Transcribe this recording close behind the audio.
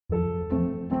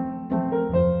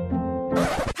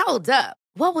Hold up.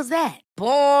 What was that?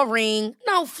 Boring.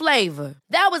 No flavor.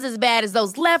 That was as bad as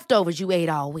those leftovers you ate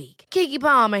all week. Keke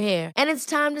Palmer here. And it's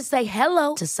time to say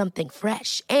hello to something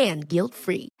fresh and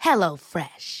guilt-free. Hello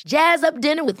Fresh. Jazz up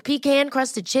dinner with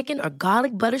pecan-crusted chicken or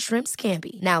garlic butter shrimp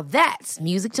scampi. Now that's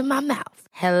music to my mouth.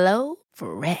 Hello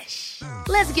Fresh.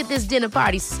 Let's get this dinner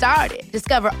party started.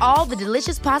 Discover all the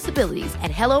delicious possibilities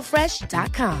at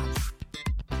hellofresh.com.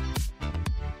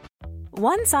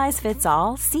 One size fits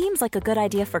all seems like a good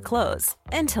idea for clothes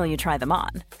until you try them on.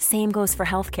 Same goes for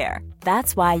healthcare.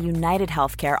 That's why United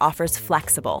Healthcare offers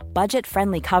flexible,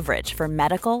 budget-friendly coverage for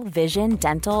medical, vision,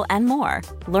 dental, and more.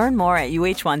 Learn more at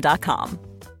uh1.com.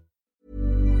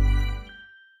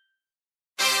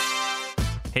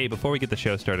 Hey, before we get the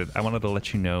show started, I wanted to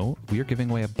let you know we are giving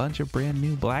away a bunch of brand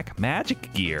new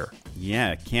Blackmagic gear.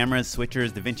 Yeah, cameras,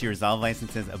 switchers, DaVinci Resolve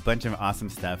licenses, a bunch of awesome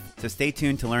stuff. So stay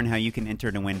tuned to learn how you can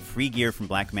enter to win free gear from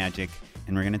Blackmagic,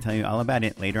 and we're going to tell you all about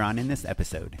it later on in this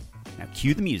episode. Now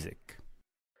cue the music.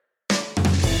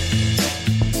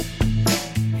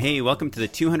 Hey, welcome to the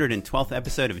 212th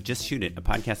episode of Just Shoot It, a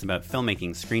podcast about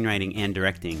filmmaking, screenwriting, and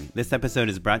directing. This episode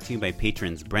is brought to you by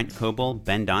patrons Brent Coble,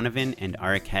 Ben Donovan, and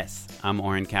Arik Hess. I'm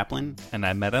Oren Kaplan. And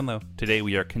I'm Matt Enlow. Today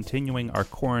we are continuing our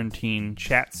quarantine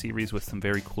chat series with some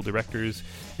very cool directors.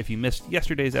 If you missed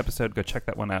yesterday's episode, go check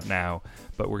that one out now.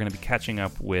 But we're going to be catching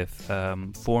up with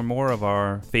 4 more of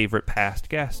our favorite past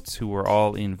guests who are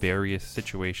all in various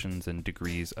situations and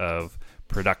degrees of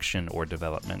production or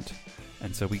development.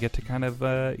 And so we get to kind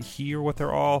of hear what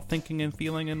they're all thinking and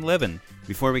feeling and living.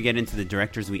 Before we get into the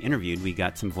directors we interviewed, we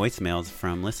got some voicemails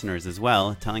from listeners as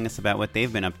well, telling us about what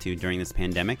they've been up to during this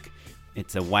pandemic.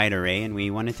 It's a wide array, and we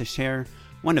wanted to share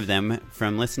one of them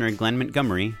from listener Glenn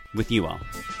Montgomery with you all.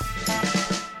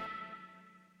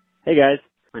 Hey guys,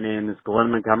 my name is Glenn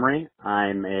Montgomery.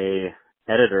 I'm a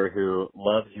editor who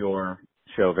loves your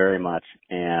show very much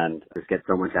and just get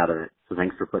so much out of it. So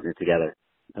thanks for putting it together.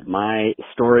 My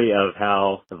story of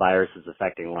how the virus is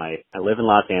affecting life. I live in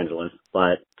Los Angeles,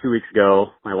 but 2 weeks ago,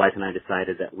 my wife and I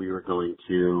decided that we were going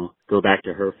to go back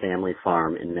to her family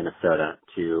farm in Minnesota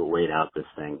to wait out this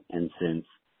thing. And since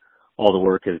all the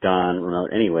work is done remote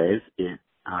anyways, it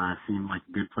seemed like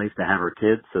a good place to have our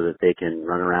kids so that they can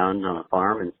run around on a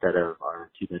farm instead of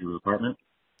our 2-bedroom apartment.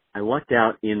 I lucked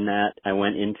out in that I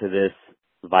went into this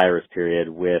virus period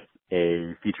with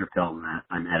a feature film that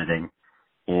I'm editing.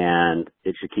 And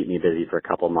it should keep me busy for a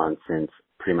couple months since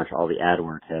pretty much all the ad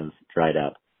work has dried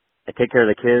up. I take care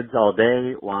of the kids all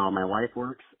day while my wife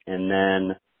works, and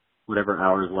then whatever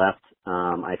hours left,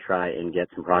 I try and get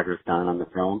some progress done on the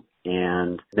film.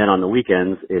 And then on the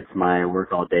weekends, it's my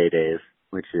work all day days,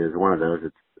 which is one of those.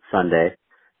 It's Sunday.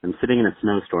 I'm sitting in a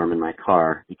snowstorm in my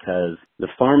car because the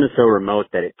farm is so remote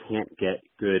that it can't get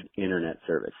good internet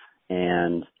service.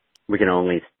 And we can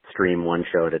only stream one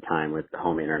show at a time with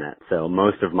home internet. So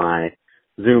most of my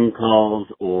Zoom calls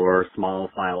or small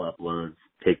file uploads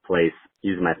take place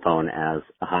using my phone as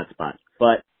a hotspot.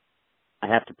 But I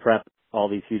have to prep all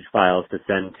these huge files to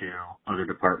send to other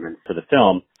departments for the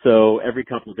film. So every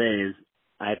couple of days,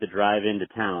 I have to drive into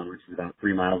town, which is about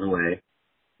 3 miles away,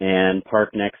 and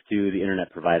park next to the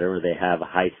internet provider where they have a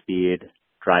high-speed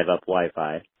drive-up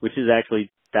Wi-Fi, which is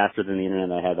actually faster than the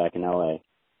internet I had back in LA.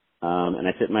 And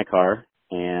I sit in my car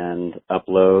and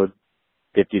upload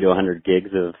 50 to 100 gigs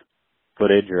of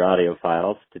footage or audio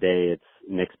files. Today it's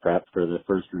mix prep for the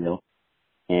first reel,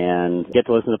 and get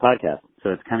to listen to the podcast. So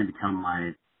it's kind of become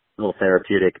my little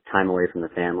therapeutic time away from the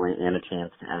family and a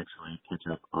chance to actually catch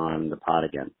up on the pod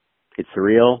again. It's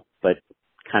surreal, but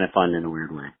kind of fun in a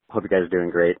weird way. Hope you guys are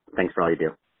doing great. Thanks for all you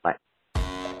do. Bye.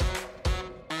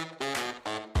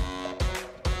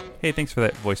 Hey, thanks for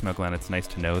that voicemail, Glenn. It's nice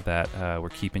to know that we're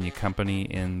keeping you company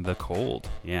in the cold.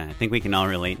 Yeah, I think we can all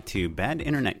relate to bad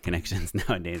internet connections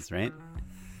nowadays, right?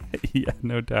 Yeah,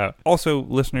 no doubt. Also,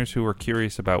 listeners who are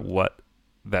curious about what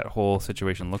that whole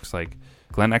situation looks like,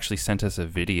 Glenn actually sent us a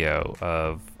video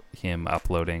of him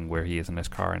uploading where he is in his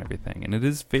car and everything. And it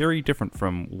is very different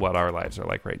from what our lives are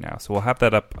like right now. So we'll have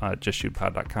that up at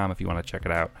justshootpod.com if you want to check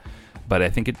it out. But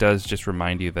I think it does just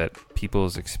remind you that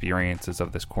people's experiences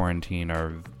of this quarantine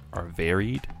are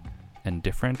varied and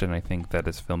different, and I think that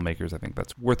as filmmakers, I think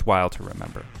that's worthwhile to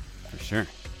remember. For sure.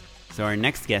 So our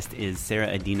next guest is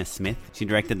Sarah Adina Smith. She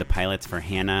directed the pilots for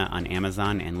Hannah on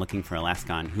Amazon and Looking for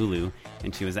Alaska on Hulu,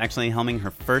 and she was actually helming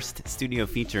her first studio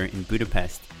feature in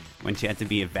Budapest when she had to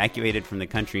be evacuated from the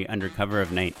country under cover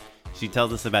of night. She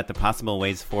tells us about the possible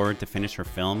ways forward to finish her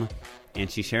film, and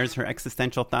she shares her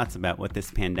existential thoughts about what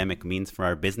this pandemic means for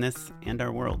our business and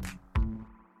our world.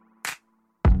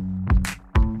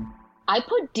 I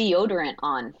put deodorant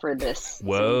on for this Zoom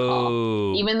Whoa.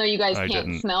 call, even though you guys I can't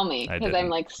didn't. smell me I because I'm didn't.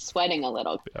 like sweating a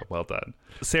little. Yeah, well done.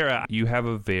 Sarah, you have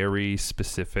a very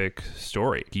specific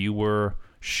story. You were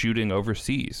shooting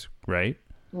overseas, right?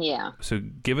 Yeah. So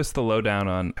give us the lowdown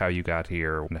on how you got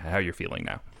here and how you're feeling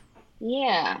now.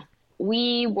 Yeah.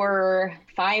 We were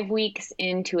 5 weeks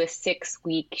into a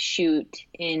 6-week shoot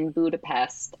in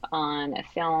Budapest on a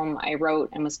film I wrote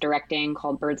and was directing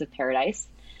called Birds of Paradise.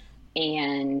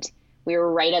 And we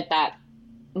were right at that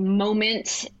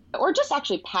moment, or just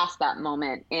actually past that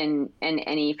moment in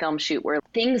any film shoot where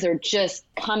things are just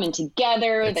coming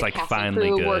together. It's the like cast and finally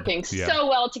crew good. working Yeah. so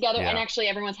well together, Yeah. and actually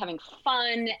everyone's having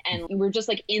fun, and we're just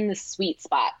like in the sweet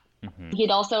spot. Mm-hmm. He'd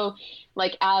also,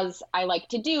 like, as I like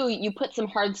to do, you put some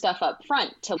hard stuff up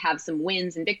front to have some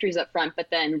wins and victories up front, but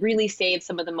then really save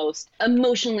some of the most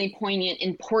emotionally poignant,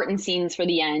 important scenes for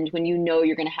the end when you know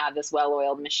you're going to have this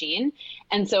well-oiled machine.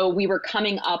 And so we were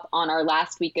coming up on our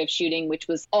last week of shooting, which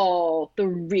was all the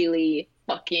really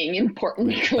fucking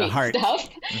important, great heart. stuff.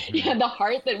 Mm-hmm. Yeah, the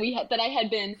heart that I had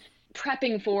been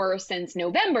prepping for since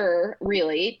November,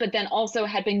 really, but then also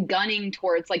had been gunning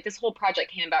towards, like, this whole project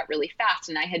came about really fast,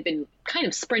 and I had been kind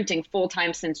of sprinting full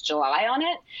time since July on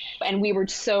it. And we were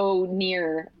so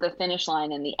near the finish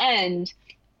line in the end.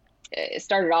 It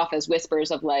started off as whispers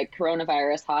of like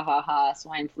coronavirus, ha ha ha,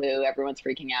 swine flu, everyone's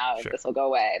freaking out, Sure. this will go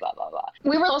away, blah, blah, blah.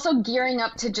 We were also gearing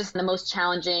up to just the most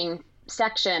challenging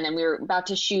section, and we were about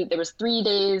to shoot. There was 3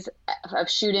 days of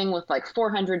shooting with like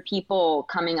 400 people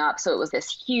coming up, so it was this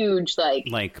huge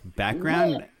Like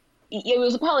background? it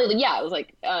was probably, yeah, it was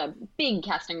like a big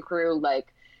cast and crew,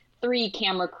 like 3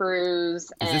 camera crews.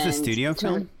 Is this a studio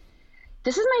film?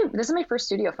 This is my first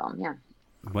studio film. Yeah,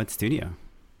 What studio?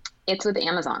 it's with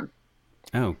Amazon.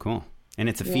 Oh, cool. And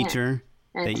it's a feature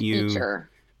And that it's a you feature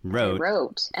wrote, I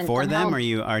wrote and for somehow- them, or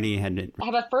you already had it? I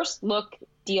have a first look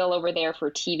deal over there for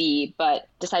TV, but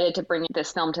decided to bring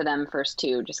this film to them first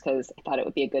too, just because I thought it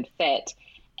would be a good fit.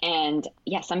 And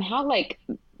yeah, somehow like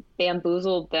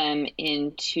bamboozled them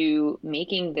into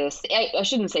making this. I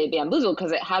shouldn't say bamboozled,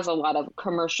 because it has a lot of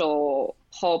commercial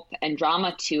pulp and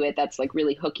drama to it that's like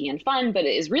really hooky and fun, but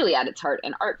it is really at its heart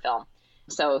an art film.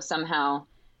 So somehow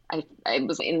I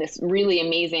was in this really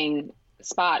amazing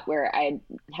spot where I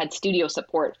had studio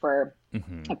support for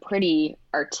a pretty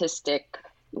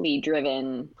artistically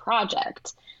driven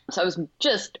project. So I was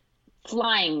just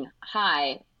flying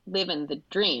high, living the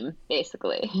dream,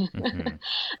 basically.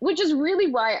 Which is really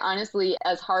why, honestly,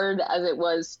 as hard as it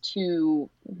was to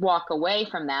walk away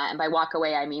from that, and by walk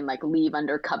away I mean like leave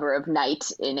under cover of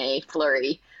night in a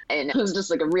flurry, and it was just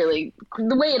like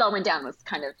the way it all went down was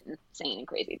kind of insane and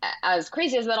crazy. As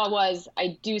crazy as that all was,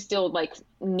 I do still like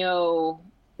know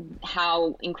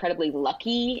how incredibly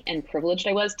lucky and privileged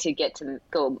I was to get to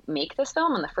go make this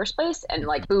film in the first place. And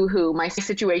like, boo-hoo, my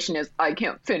situation is I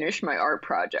can't finish my art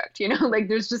project, you know, like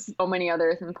there's just so many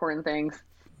other important things.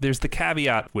 There's the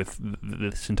caveat with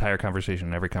this entire conversation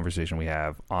and every conversation we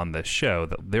have on this show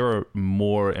that there are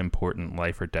more important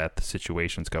life or death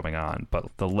situations going on, but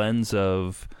the lens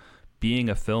of being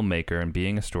a filmmaker and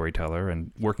being a storyteller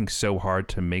and working so hard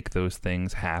to make those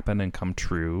things happen and come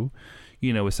true,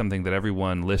 you know, is something that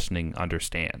everyone listening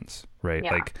understands, right?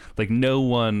 Yeah. Like no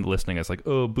one listening is like,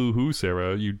 oh, boo-hoo,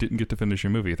 Sarah, you didn't get to finish your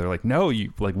movie. They're like, no,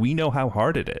 we know how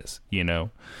hard it is, you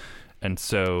know? And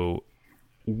so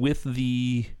with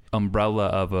the umbrella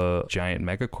of a giant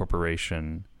mega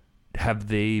corporation, have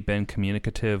they been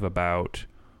communicative about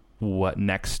what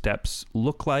next steps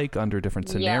look like under different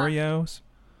scenarios?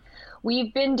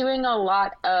 We've been doing a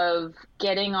lot of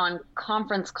getting on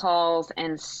conference calls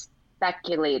and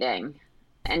speculating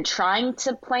and trying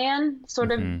to plan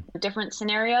sort of different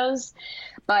scenarios.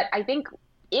 But I think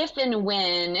if and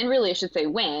when, and really I should say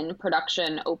when,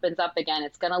 production opens up again,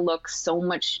 it's going to look so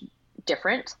much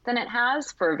different than it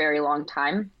has for a very long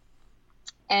time.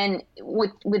 And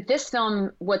with this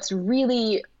film, what's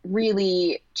really,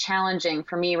 really challenging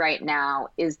for me right now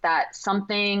is that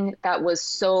something that was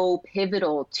so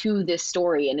pivotal to this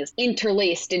story and is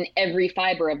interlaced in every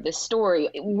fiber of this story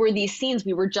were these scenes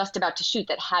we were just about to shoot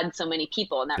that had so many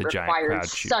people, and that The giant required crowd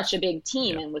shoots. such a big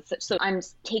team. Yeah. And with so I'm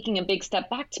taking a big step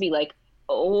back to be like,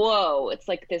 whoa, it's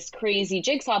like this crazy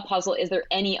jigsaw puzzle. Is there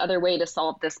any other way to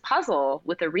solve this puzzle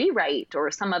with a rewrite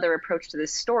or some other approach to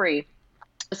this story?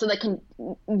 so they can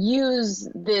use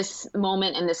this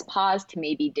moment and this pause to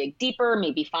maybe dig deeper,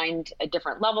 maybe find a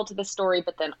different level to the story,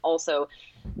 but then also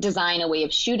design a way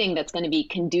of shooting that's going to be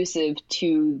conducive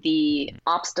to the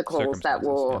obstacles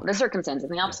the circumstances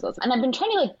and the obstacles. And I've been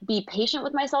trying to like be patient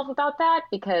with myself about that,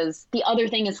 because the other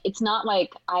thing is it's not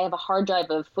like I have a hard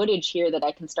drive of footage here that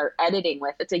I can start editing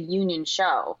with. It's a union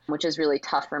show, which is really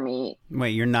tough for me. Wait,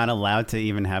 you're not allowed to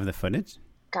even have the footage?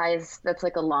 Guys, that's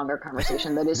like a longer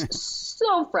conversation that is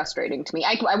so frustrating to me.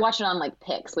 I watch it on like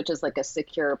Pix, which is like a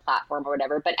secure platform or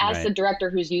whatever. But as the director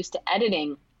who's used to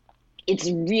editing, it's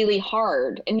really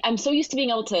hard. And I'm so used to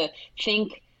being able to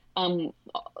think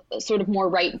sort of more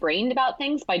right-brained about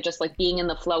things by just like being in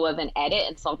the flow of an edit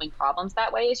and solving problems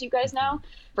that way, as you guys know,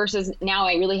 versus now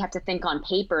I really have to think on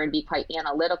paper and be quite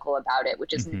analytical about it,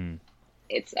 which is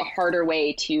it's a harder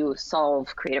way to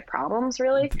solve creative problems,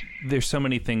 really. There's so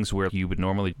many things where you would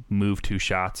normally move 2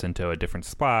 shots into a different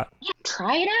spot. Yeah,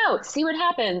 try it out, see what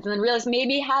happens, and then realize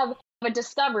maybe have a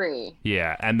discovery.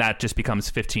 Yeah, and that just becomes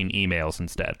 15 emails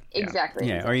instead. Exactly.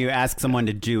 Yeah, or you ask someone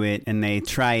to do it and they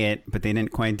try it, but they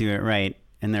didn't quite do it right.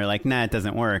 And they're like, nah, it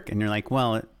doesn't work. And you're like,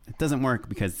 well, it doesn't work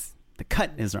because the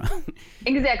cut is wrong.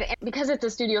 Exactly. And because it's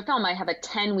a studio film, I have a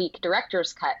 10-week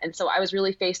director's cut. And so I was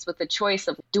really faced with the choice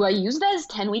of, do I use those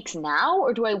 10 weeks now,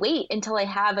 or do I wait until I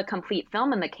have a complete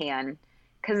film in the can?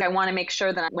 Because I want to make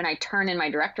sure that when I turn in my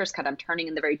director's cut, I'm turning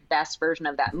in the very best version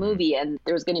of that movie. And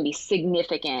there's going to be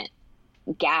significant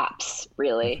gaps,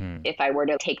 really, if I were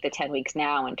to take the 10 weeks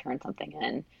now and turn something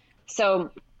in. So,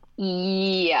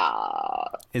 yeah.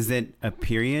 Is it a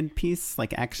period piece,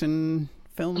 like action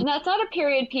film? No, it's not a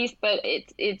period piece, but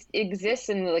it exists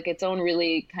in like its own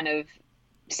really kind of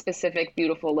specific,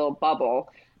 beautiful little bubble.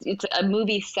 It's a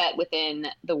movie set within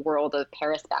the world of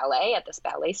Paris Ballet at this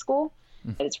ballet school.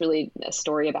 It's really a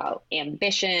story about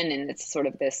ambition, and it's sort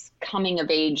of this coming of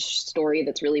age story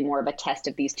that's really more of a test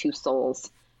of these two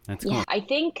souls. That's cool. Yeah, I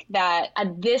think that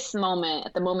at this moment,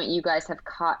 at the moment you guys have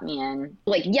caught me in,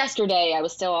 like yesterday, I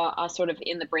was still sort of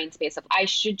in the brain space of I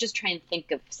should just try and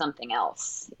think of something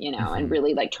else, you know, and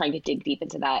really like trying to dig deep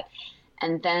into that.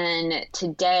 And then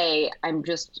today, I'm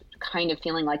just kind of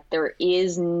feeling like there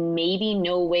is maybe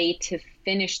no way to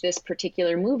finish this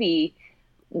particular movie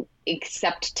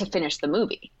except to finish the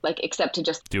movie, like except to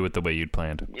just do it the way you'd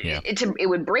planned. Yeah, it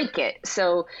would break it.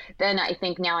 So then I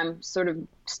think now I'm sort of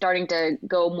starting to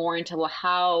go more into, well,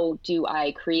 how do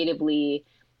I creatively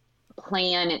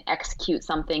plan and execute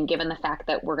something, given the fact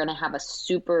that we're going to have a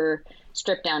super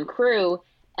stripped down crew,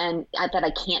 and that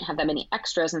I can't have that many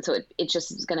extras, and so it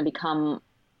just is going to become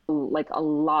like a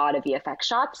lot of VFX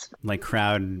shots, like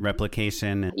crowd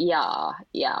replication. Yeah.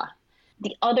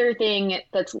 The other thing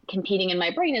that's competing in my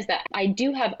brain is that I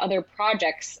do have other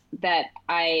projects that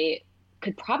I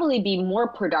could probably be more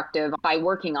productive by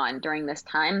working on during this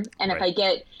time. And if I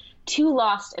get too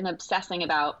lost in obsessing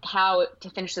about how to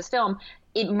finish this film,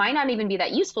 it might not even be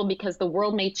that useful, because the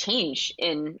world may change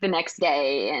in the next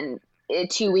day and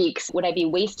 2 weeks. Would I be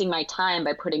wasting my time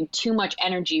by putting too much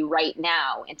energy right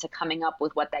now into coming up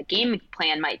with what that game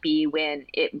plan might be when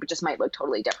it just might look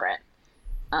totally different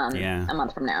a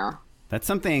month from now? That's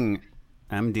something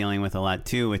I'm dealing with a lot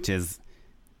too, which is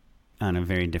on a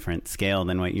very different scale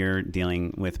than what you're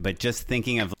dealing with. But just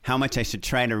thinking of how much I should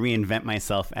try to reinvent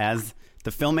myself as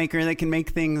the filmmaker that can make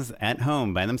things at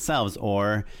home by themselves,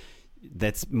 or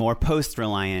that's more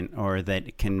post-reliant, or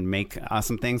that can make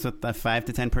awesome things with a 5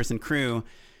 to 10 person crew.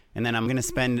 And then I'm going to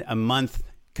spend a month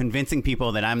convincing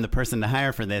people that I'm the person to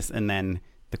hire for this, and then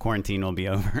the quarantine will be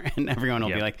over and everyone will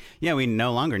be like, yeah, we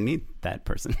no longer need that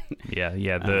person.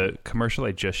 Yeah. The commercial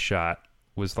I just shot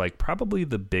was like probably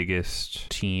the biggest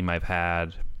team I've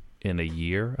had in a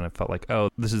year. And I felt like,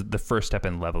 oh, this is the first step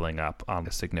in leveling up on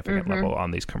a significant level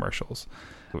on these commercials.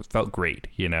 It felt great,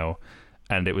 you know,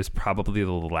 and it was probably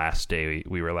the last day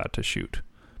we were allowed to shoot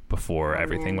before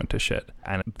everything went to shit.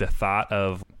 And the thought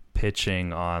of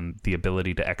pitching on the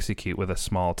ability to execute with a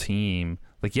small team,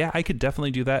 like, yeah, I could definitely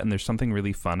do that, and there's something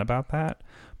really fun about that,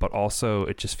 but also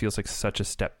it just feels like such a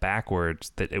step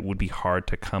backwards that it would be hard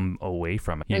to come away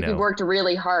from it. You worked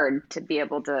really hard to be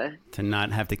able to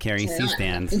not have to carry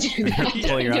C-stands,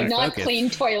 pull your own not focus. Clean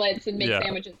toilets and make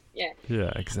sandwiches.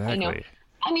 Yeah, exactly.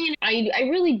 I mean, I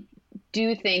really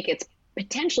do think it's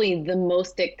potentially the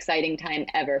most exciting time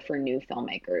ever for new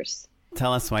filmmakers.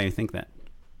 Tell us why you think that.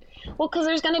 Well, because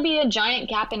there's going to be a giant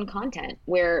gap in content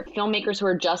where filmmakers who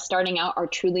are just starting out are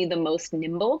truly the most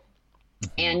nimble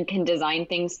and can design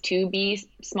things to be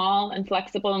small and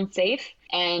flexible and safe.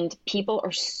 And people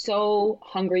are so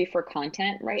hungry for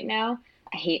content right now.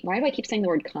 why do I keep saying the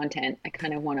word content? I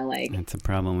kind of want to like. That's a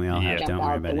problem we all have. Jump Don't worry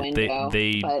out about the it.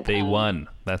 window. They won.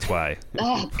 That's why.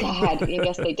 Oh God, I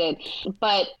guess they did.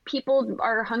 But people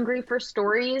are hungry for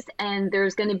stories, and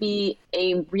there's going to be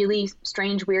a really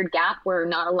strange, weird gap where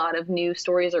not a lot of new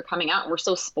stories are coming out. And we're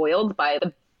so spoiled by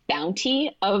the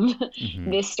bounty of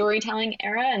this storytelling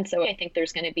era. And so I think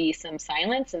there's going to be some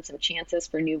silence and some chances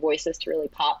for new voices to really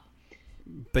pop.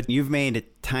 But you've made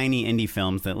tiny indie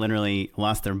films that literally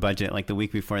lost their budget like the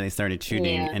week before they started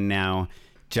shooting, and now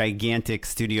gigantic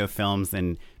studio films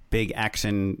and big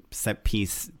action set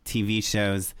piece TV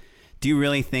shows. Do you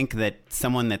really think that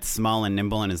someone that's small and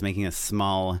nimble and is making a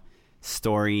small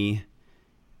story,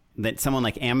 that someone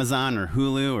like Amazon or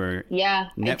Hulu or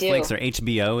Netflix or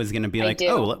HBO is going to be like,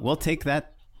 oh, we'll take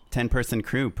that 10-person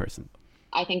crew person?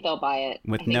 I think they'll buy it.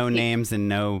 With no names and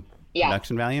no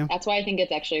production value? That's why I think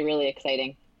it's actually really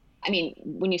exciting. I mean,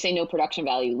 when you say no production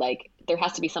value, like there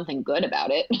has to be something good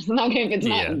about it. It's not if it's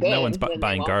not good. No one's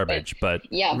buying garbage, but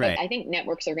but I think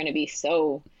networks are going to be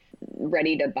so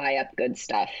ready to buy up good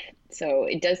stuff. So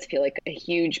it does feel like a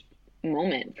huge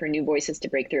moment for new voices to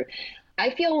break through. I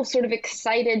feel sort of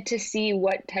excited to see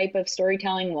what type of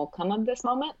storytelling will come of this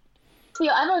moment. So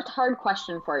I have a hard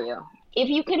question for you. If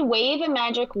you could wave a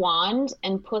magic wand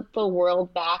and put the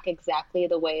world back exactly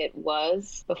the way it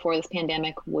was before this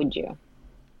pandemic, would you?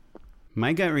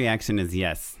 My gut reaction is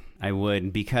yes, I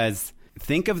would, because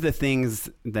think of the things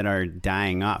that are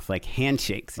dying off, like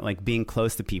handshakes, like being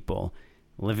close to people,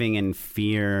 living in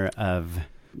fear of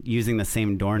using the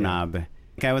same doorknob.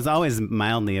 Like, I was always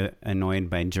mildly annoyed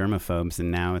by germaphobes,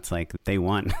 and now it's like they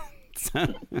won. They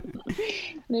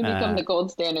become the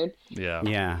gold standard.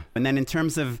 Yeah. And then in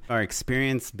terms of our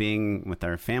experience being with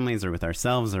our families or with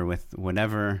ourselves or with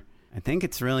whatever, I think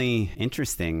it's really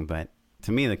interesting, but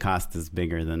to me the cost is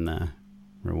bigger than the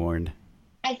reward.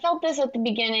 I felt this at the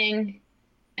beginning,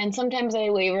 and sometimes I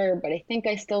waver, but I think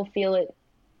I still feel it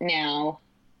now.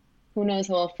 Who knows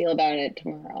how I'll feel about it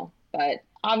tomorrow? But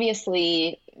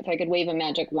obviously, if I could wave a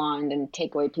magic wand and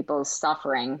take away people's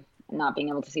suffering, not being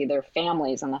able to see their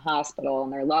families in the hospital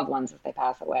and their loved ones if they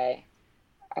pass away,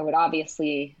 I would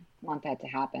obviously want that to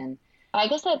happen. I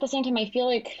guess at the same time, I feel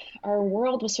like our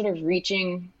world was sort of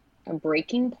reaching a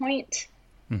breaking point.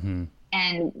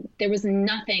 And there was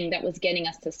nothing that was getting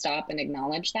us to stop and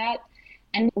acknowledge that.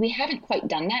 And we haven't quite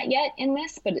done that yet in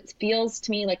this, but it feels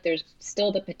to me like there's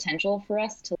still the potential for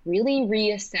us to really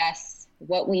reassess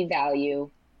what we value,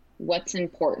 what's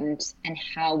important, and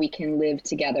how we can live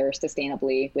together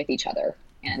sustainably with each other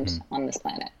and on this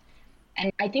planet.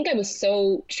 And I think I was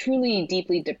so truly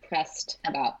deeply depressed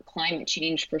about climate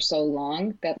change for so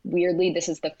long that weirdly this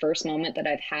is the first moment that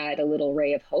I've had a little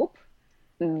ray of hope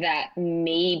that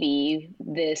maybe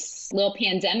this little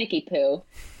pandemic-y poo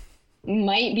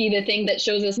might be the thing that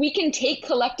shows us we can take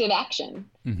collective action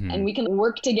and we can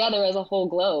work together as a whole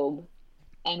globe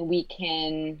and we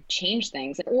can change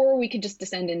things. Or we could just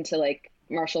descend into like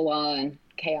martial law and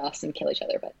chaos and kill each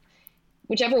other. But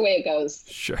whichever way it goes,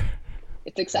 sure,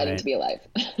 it's exciting to be alive.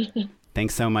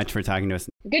 Thanks so much for talking to us.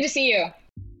 Good to see you.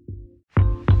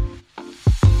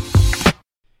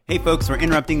 Hey folks, we're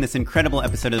interrupting this incredible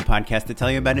episode of the podcast to tell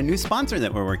you about a new sponsor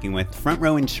that we're working with, Front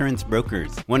Row Insurance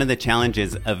Brokers. One of the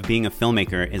challenges of being a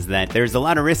filmmaker is that there's a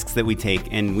lot of risks that we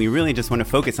take, and we really just want to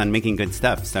focus on making good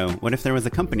stuff. So what if there was a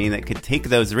company that could take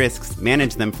those risks,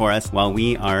 manage them for us while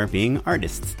we are being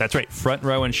artists? That's right. Front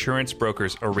Row Insurance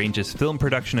Brokers arranges film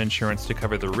production insurance to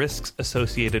cover the risks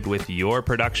associated with your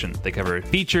production. They cover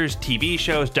features, TV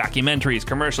shows, documentaries,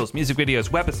 commercials, music videos,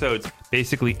 webisodes,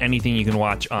 basically anything you can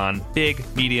watch on big,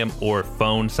 medium, or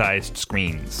phone-sized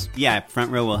screens. Yeah,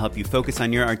 Front Row will help you focus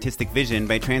on your artistic vision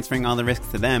by transferring all the risks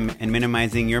to them and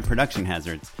minimizing your production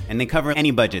hazards. And they cover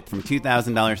any budget from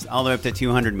 $2,000 all the way up to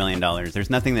 $200 million. There's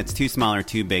nothing that's too small or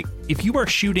too big. If you are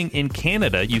shooting in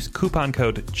Canada, use coupon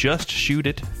code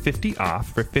JUSTSHOOTIT50OFF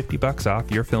for $50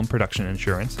 off your film production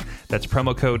insurance. That's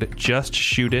promo code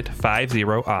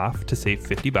JUSTSHOOTIT50OFF to save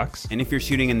 $50. And if you're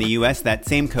shooting in the US, that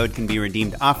same code can be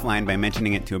redeemed offline by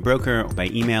mentioning it to a broker, by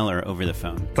email, or over the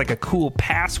phone. It's like a cool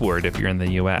password if you're in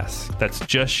the US. That's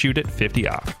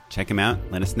JUSTSHOOTIT50OFF. Check them out.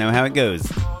 Let us know how it goes.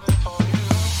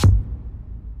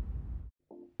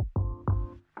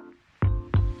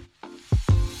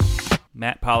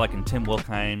 Matt Pollock and Tim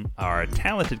Wilkine are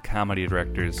talented comedy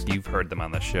directors. You've heard them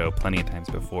on the show plenty of times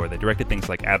before. They directed things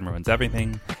like Adam Ruins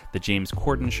Everything, The James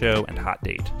Corden Show, and Hot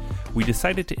Date. We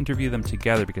decided to interview them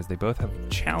together because they both have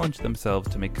challenged themselves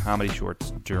to make comedy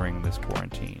shorts during this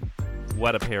quarantine.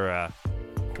 What a pair of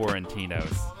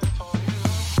Quarantinos.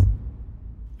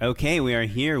 Okay, we are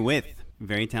here with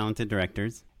very talented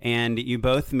directors, and you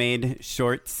both made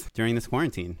shorts during this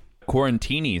quarantine.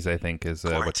 Quarantinis, I think, is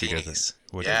what you guys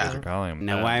are calling them.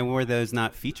 Now, why were those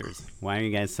not features? Why are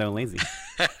you guys so lazy?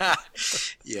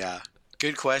 Yeah,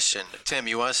 good question. Tim,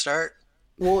 you want to start?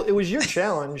 Well, it was your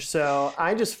challenge, so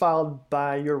I just followed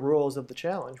by your rules of the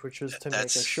challenge, which was to make a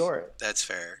short. That's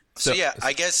fair. So yeah,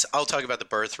 I guess I'll talk about the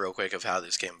birth real quick of how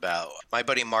this came about. My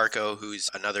buddy Marco, who's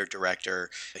another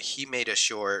director, he made a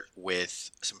short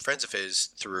with some friends of his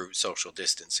through social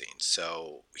distancing.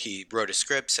 So he wrote a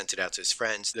script, sent it out to his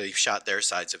friends. They shot their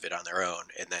sides of it on their own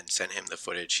and then sent him the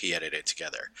footage. He edited it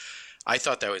together. I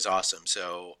thought that was awesome.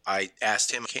 So I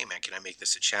asked him, okay, man, can I make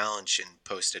this a challenge and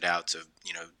post it out to,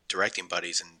 directing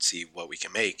buddies and see what we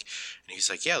can make? And he's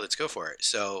like, yeah, let's go for it.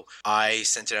 So I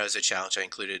sent it out as a challenge. I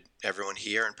included everyone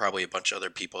here and probably a bunch of other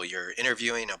people you're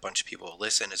interviewing, a bunch of people who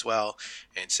listen as well,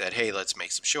 and said, hey, let's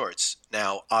make some shorts.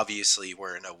 Now, obviously,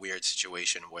 we're in a weird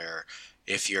situation where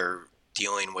if you're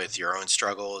dealing with your own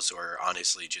struggles or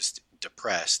honestly just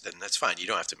depressed, then that's fine. You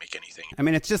don't have to make anything. I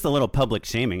mean, it's just a little public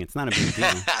shaming. It's not a big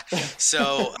deal.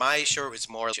 So my short was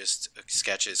more just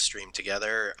sketches streamed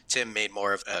together. Tim made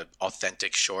more of an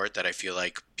authentic short that I feel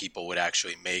like people would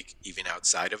actually make even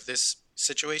outside of this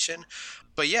situation.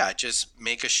 But yeah, just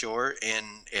make a short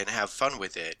and have fun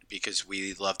with it because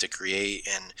we love to create.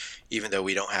 And even though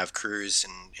we don't have crews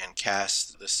and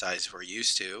casts the size we're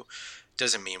used to,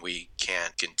 doesn't mean we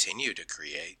can't continue to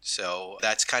create. So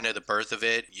that's kind of the birth of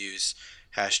it. Use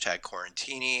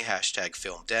 #Quarantini,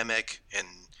 #Filmdemic, and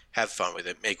have fun with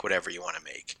it. Make whatever you want to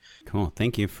make. Cool.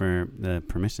 Thank you for the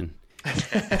permission.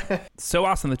 So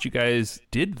awesome that you guys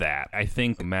did that. I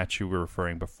think, Matt, you were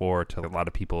referring before to a lot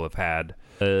of people have had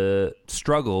a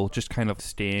struggle just kind of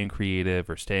staying creative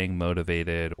or staying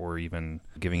motivated or even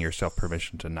giving yourself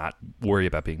permission to not worry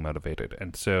about being motivated.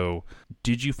 And so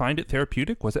did you find it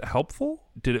therapeutic? Was it helpful?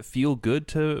 Did it feel good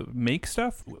to make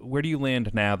stuff? Where do you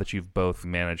land now that you've both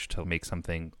managed to make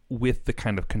something with the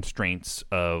kind of constraints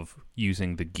of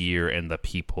using the gear and the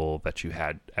people that you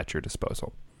had at your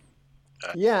disposal?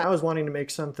 Yeah, I was wanting to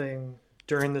make something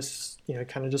during this,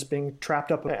 kind of just being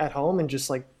trapped up at home and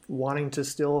just like wanting to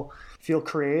still feel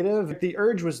creative. The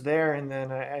urge was there, and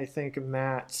then I think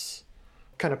Matt's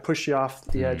kind of pushed you off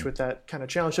the edge with that kind of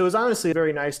challenge. So it was honestly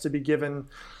very nice to be given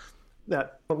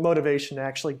that motivation to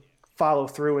actually follow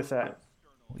through with that.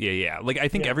 Yeah. Like I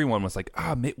think everyone was like,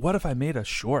 what if I made a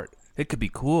short? It could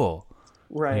be cool.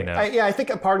 Right. I think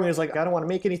a part of me is like, I don't want to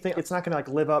make anything. It's not going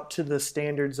to live up to the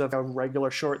standards of a regular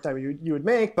short that you would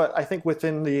make. But I think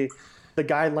within the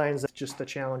guidelines of just the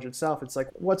challenge itself, it's like,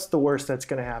 what's the worst that's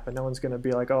going to happen? No one's going to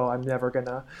be like, oh, I'm never going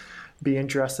to be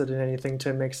interested in anything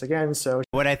Tim makes again. So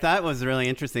what I thought was really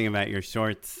interesting about your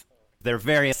shorts, they're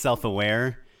very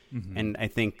self-aware. Mm-hmm. And I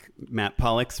think Matt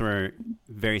Pollock's were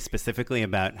very specifically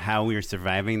about how we were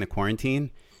surviving the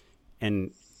quarantine.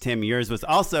 And Tim, yours was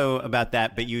also about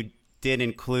that, but you did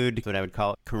include what I would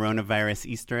call coronavirus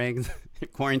Easter eggs,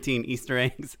 quarantine Easter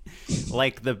eggs,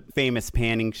 like the famous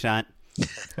panning shot.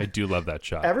 I do love that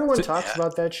shot. Everyone talks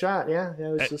about that shot. Yeah,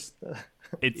 it was just...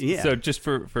 So just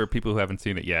for people who haven't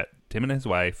seen it yet, Tim and his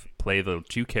wife play the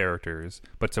two characters,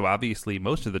 but so obviously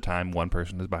most of the time one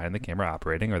person is behind the camera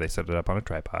operating or they set it up on a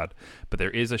tripod. But there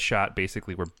is a shot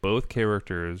basically where both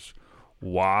characters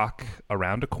walk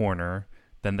around a corner,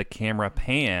 then the camera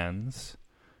pans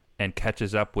and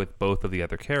catches up with both of the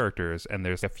other characters, and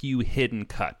there's a few hidden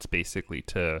cuts basically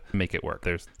to make it work.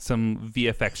 There's some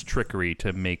VFX trickery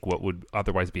to make what would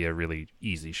otherwise be a really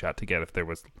easy shot to get if there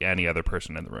was any other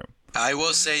person in the room. I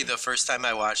will say the first time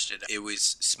I watched it, it was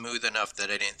smooth enough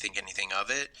that I didn't think anything of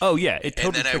it. Oh yeah, it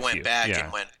totally. And then I went back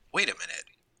and went, wait a minute.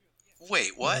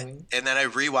 Wait, what? Mm-hmm. And then I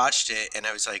rewatched it and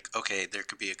I was like, okay, there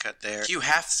could be a cut there. You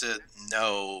have to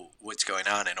know what's going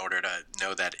on in order to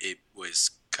know that it was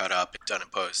cut up, done in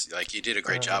post. Like, you did a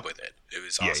great job with it. It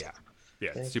was awesome.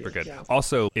 Yeah, super good. Yeah.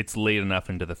 Also, it's late enough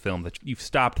into the film that you've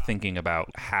stopped thinking about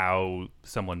how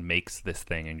someone makes this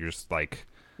thing, and you're just like,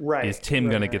 is Tim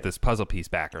going to get this puzzle piece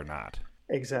back or not?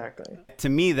 Exactly. To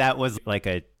me, that was like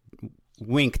a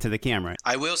wink to the camera.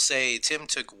 I will say Tim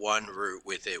took one route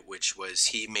with it, which was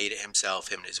he made it himself,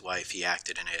 him and his wife, he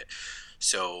acted in it.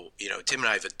 So, Tim and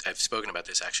I have spoken about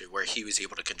this actually, where he was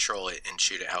able to control it and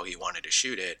shoot it how he wanted to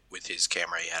shoot it with his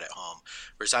camera he had at home.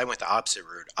 Whereas I went the opposite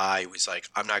route. I was like,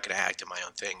 I'm not going to act in my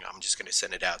own thing. I'm just going to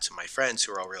send it out to my friends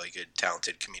who are all really good,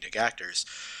 talented comedic actors.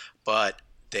 But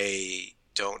they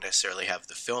don't necessarily have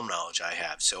the film knowledge I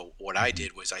have. So what I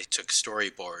did was I took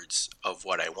storyboards of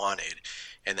what I wanted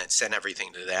and then sent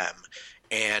everything to them.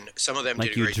 And some of them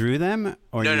did a great... Like you drew them?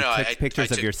 Or you took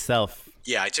pictures of yourself?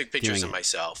 Yeah, I took pictures of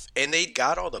myself. And they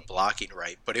got all the blocking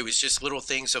right, but it was just little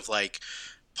things of like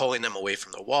pulling them away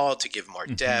from the wall to give more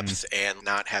depth and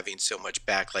not having so much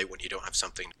backlight when you don't have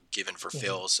something given for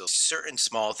fill. So certain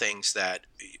small things that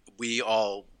we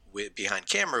all behind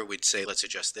camera would say, let's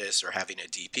adjust this, or having a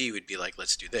DP would be like,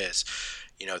 let's do this.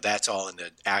 That's all in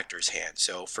the actor's hand.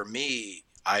 So for me,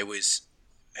 I was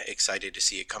excited to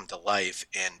see it come to life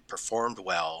and performed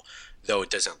well, though it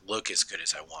doesn't look as good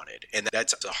as I wanted. And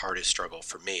that's the hardest struggle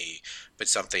for me, but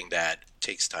something that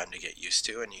takes time to get used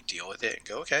to, and you deal with it and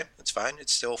go, okay, it's fine.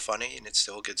 It's still funny and it's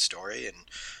still a good story, and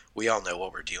we all know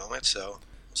what we're dealing with, so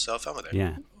we'll still have fun with it.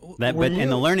 Yeah.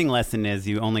 And the learning lesson is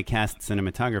you only cast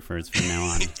cinematographers from now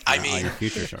on. All your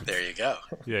future shorts. There you go.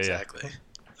 Yeah, exactly.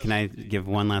 Can I give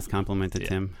one last compliment to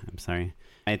Tim? I'm sorry.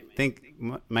 I think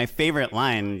my favorite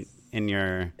line in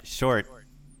your short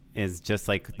is just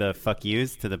like the fuck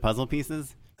yous to the puzzle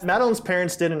pieces. Madeline's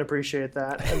parents didn't appreciate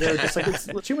that. And they were just like, it's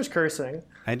too much cursing.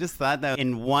 I just thought that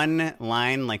in one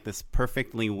line, like this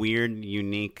perfectly weird,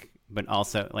 unique, but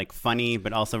also like funny,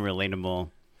 but also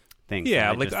relatable thing.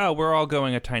 Yeah, so we're all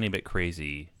going a tiny bit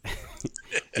crazy.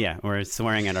 Yeah, we're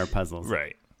swearing at our puzzles.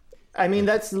 Right. I mean,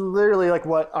 that's literally like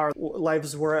what our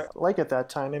lives were like at that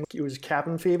time. And it was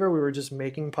cabin fever. We were just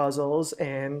making puzzles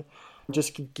and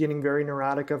just getting very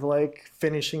neurotic of like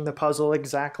finishing the puzzle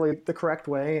exactly the correct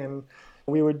way. And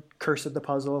we would curse at the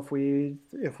puzzle if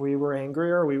we were angry,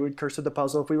 or we would curse at the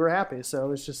puzzle if we were happy. So it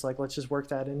was just like, let's just work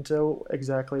that into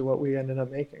exactly what we ended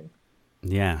up making.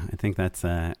 Yeah, I think that's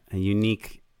a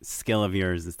unique skill of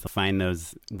yours, is to find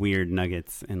those weird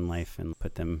nuggets in life and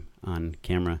put them on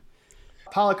camera.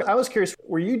 Pollock, I was curious,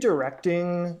 were you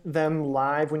directing them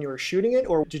live when you were shooting it,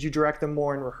 or did you direct them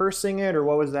more in rehearsing it, or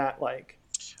what was that like?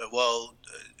 Well,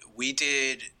 we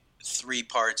did 3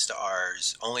 parts to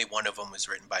ours. Only one of them was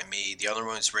written by me. The other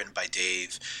one was written by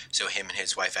Dave, so him and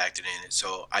his wife acted in it.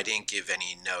 So I didn't give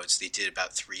any notes. They did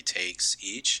about 3 takes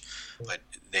each, but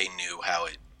they knew how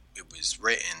it was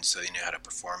written, so they knew how to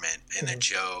perform it. And then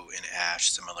Joe and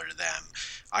Ash, similar to them.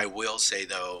 I will say,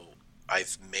 though,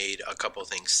 I've made a couple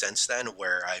things since then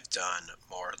where I've done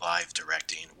more live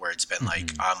directing, where it's been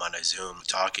like I'm on a Zoom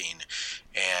talking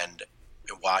and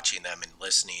watching them and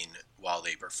listening while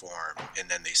they perform, and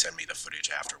then they send me the footage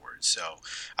afterwards. So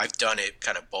I've done it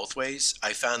kind of both ways.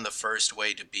 I found the first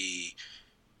way to be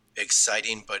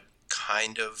exciting but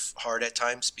kind of hard at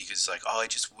times, because like, I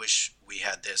just wish we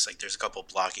had this. Like, there's a couple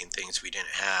blocking things we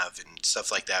didn't have and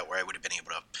stuff like that where I would have been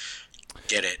able to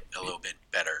get it a little bit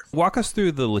better. Walk us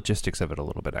through the logistics of it a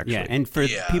little bit, actually. Yeah, and for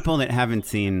people that haven't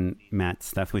seen Matt's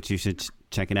stuff, which you should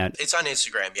check it out. It's on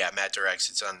Instagram, Matt Directs.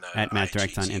 It's on the at Matt IGTV.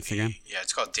 Directs on Instagram. Yeah,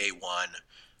 it's called Day One,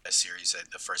 a series,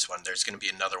 the first one. There's going to be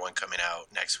another one coming out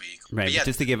next week. Right,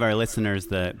 just to give our listeners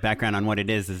the background on what it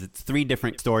is it's 3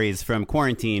 different stories from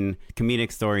quarantine,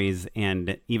 comedic stories,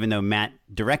 and even though Matt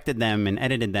directed them and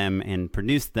edited them and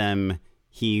produced them,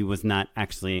 he was not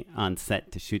actually on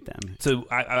set to shoot them. So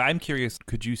I'm curious,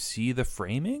 could you see the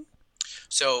framing?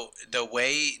 So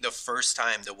the first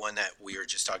time, the one that we were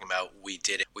just talking about, we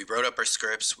did it. We wrote up our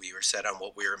scripts. We were set on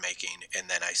what we were making. And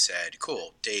then I said,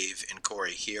 cool, Dave and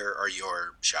Corey, here are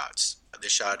your shots.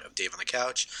 This shot of Dave on the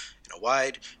couch in a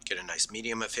wide, get a nice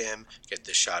medium of him, get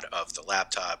this shot of the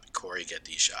laptop, Corey, get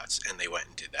these shots. And they went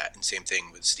and did that. And same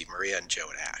thing with Steve Maria and Joe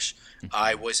and Ash.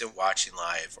 I wasn't watching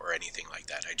live or anything like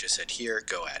that. I just said, here,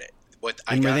 go at it. Were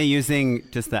they using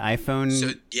just the iPhone?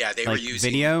 So, yeah, they were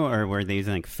using video, or were they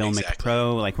using like Filmic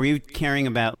Pro? Like, were you caring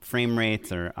about frame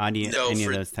rates or audio, of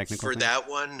those technical for things? that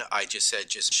one, I just said,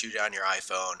 just shoot it on your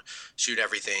iPhone, shoot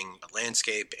everything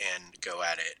landscape, and go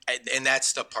at it. And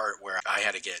that's the part where I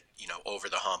had to get, over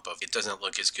the hump of it doesn't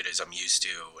look as good as I'm used to,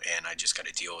 and I just got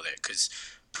to deal with it. Because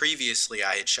previously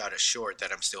I had shot a short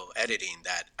that I'm still editing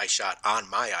that I shot on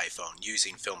my iPhone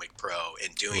using Filmic Pro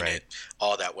and doing it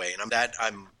all that way. And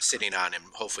I'm sitting on and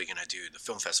hopefully going to do the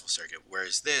film festival circuit.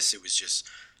 Whereas this, it was just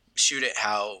shoot it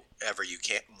however you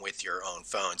can with your own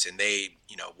phones. And they,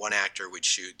 one actor would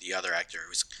shoot the other actor. It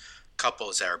was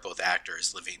couples that are both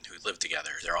actors who live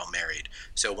together. They're all married.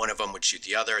 So one of them would shoot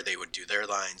the other. They would do their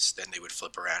lines. Then they would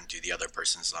flip around and do the other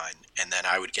person's line. And then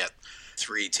I would get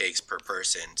 3 takes per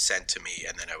person sent to me,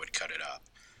 and then I would cut it up.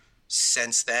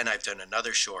 Since then, I've done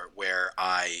another short where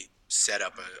I set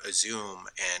up a Zoom,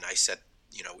 and I set,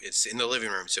 it's in the living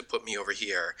room, so put me over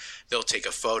here. They'll take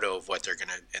a photo of what they're going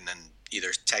to, and then either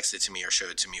text it to me or show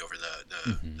it to me over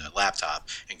the laptop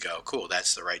and go, cool,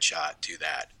 that's the right shot, do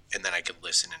that. And then I could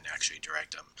listen and actually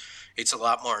direct them. It's a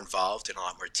lot more involved and a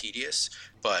lot more tedious,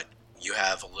 but you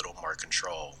have a little more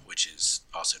control, which is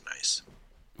also nice.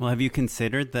 Well, have you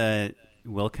considered the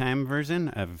Wilkheim version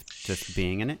of just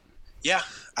being in it? Yeah,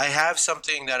 I have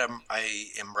something that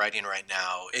I am writing right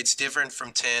now. It's different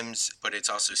from Tim's, but it's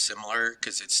also similar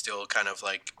because it's still kind of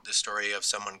like the story of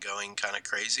someone going kind of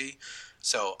crazy.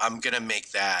 So I'm going to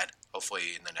make that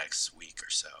hopefully in the next week or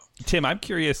so. Tim, I'm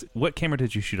curious, what camera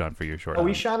did you shoot on for your short?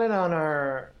 We shot it on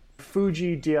our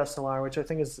Fuji DSLR, which I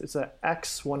think is a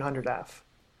X100F.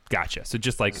 Gotcha. So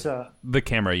just like the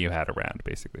camera you had around,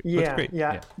 basically. Yeah, That's great.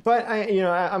 yeah. But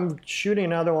I'm shooting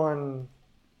another one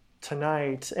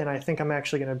tonight, and I think I'm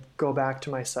actually going to go back to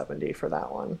my 70 for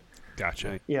that one.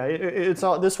 Gotcha. Yeah, it's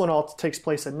all. This one all takes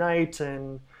place at night,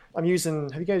 and I'm using.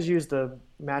 Have you guys used the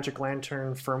Magic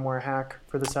Lantern firmware hack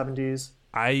for the 70s?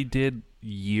 I did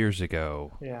years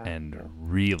ago, and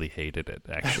really hated it,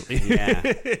 actually.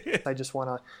 I just want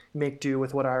to make do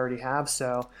with what I already have,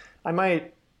 so I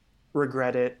might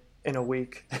regret it in a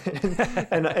week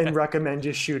and recommend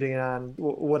just shooting it on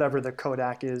whatever the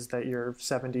Kodak is that your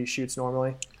 70 shoots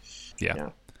normally. Yeah.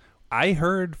 I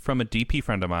heard from a DP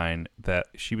friend of mine that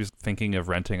she was thinking of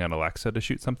renting an Alexa to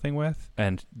shoot something with,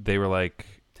 and they were like,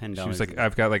 $10. She was like,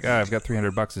 I've got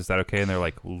 $300. Is that okay? And they're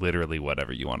like, literally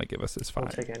whatever you want to give us is fine.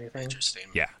 I'll take anything. Interesting.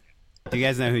 Yeah. Do you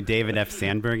guys know who David F.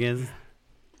 Sandberg is?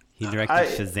 He directed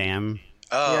Shazam.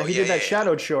 Oh, yeah, he did that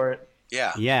shadowed short.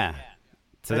 Yeah. Yeah.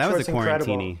 So that was a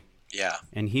Quarantini. Yeah.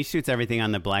 And he shoots everything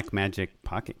on the Blackmagic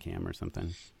Pocket Cam or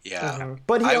something. Yeah. Mm-hmm.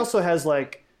 But he also has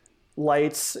like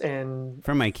lights and...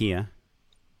 From IKEA.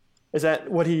 Is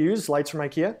that what he used? Lights from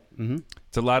IKEA? Mm-hmm.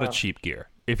 It's a lot of cheap gear.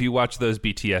 If you watch those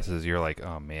BTSs, you're like,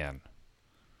 oh, man.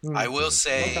 I will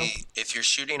say, if you're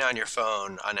shooting on your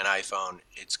phone, on an iPhone,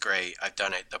 it's great. I've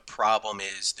done it. The problem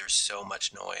is there's so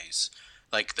much noise.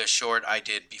 Like the short I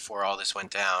did before all this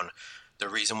went down, the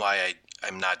reason why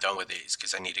I'm not done with it is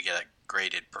because I need to get it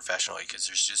graded professionally because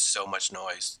there's just so much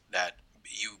noise that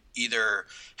you either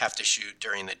have to shoot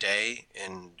during the day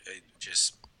and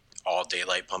just all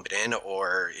daylight pump it in,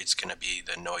 or it's going to be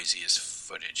the noisiest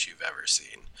footage you've ever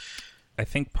seen. I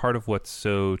think part of what's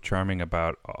so charming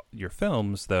about your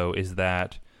films, though, is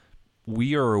that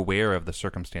we are aware of the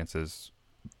circumstances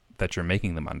that you're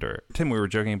making them under. Tim, we were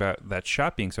joking about that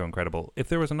shot being so incredible. If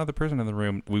there was another person in the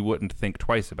room, we wouldn't think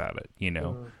twice about it, you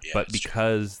know? Yeah, but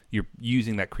because you're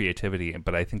using that creativity,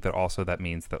 but I think that also that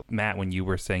means that, Matt, when you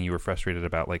were saying you were frustrated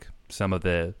about like some of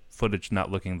the footage not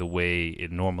looking the way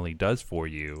it normally does for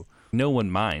you, no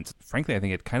one minds. Frankly, I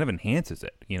think it kind of enhances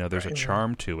it. You know, there's a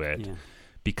charm to it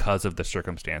because of the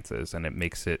circumstances, and it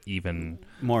makes it even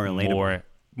more relatable.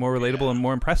 More relatable and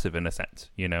more impressive in a sense,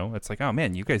 you know? It's like, oh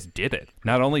man, you guys did it.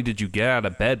 Not only did you get out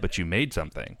of bed, but you made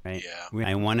something. Right. Yeah.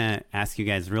 I want to ask you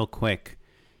guys real quick,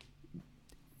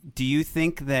 do you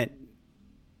think that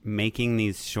making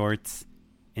these shorts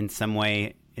in some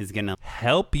way is going to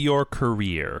help your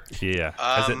career? Yeah.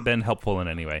 Has it been helpful in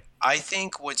any way? I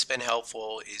think what's been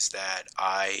helpful is that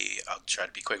I'll try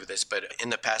to be quick with this, but in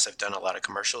the past I've done a lot of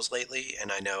commercials lately,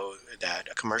 and I know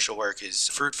that commercial work is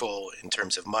fruitful in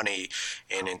terms of money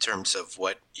and in terms of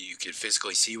what you could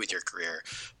physically see with your career,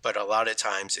 but a lot of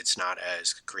times it's not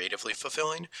as creatively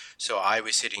fulfilling. So I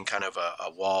was hitting kind of a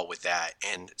wall with that,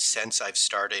 and since I've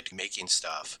started making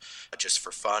stuff just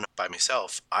for fun by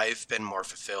myself, I've been more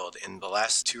fulfilled. In the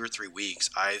last 2 or 3 weeks,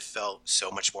 I've felt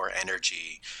so much more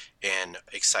energy and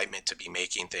excitement to be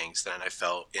making things than I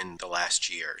felt in the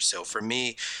last year. So for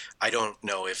me, I don't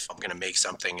know if I'm going to make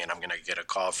something and I'm going to get a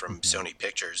call from Sony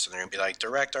Pictures and they're going to be like,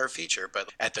 direct our feature.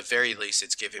 But at the very least,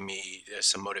 it's given me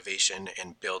some motivation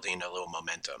and building a little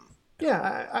momentum.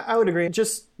 Yeah, I would agree.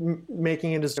 Just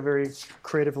making it is a very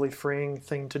creatively freeing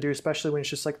thing to do, especially when it's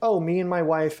just like, oh, me and my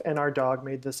wife and our dog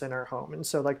made this in our home. And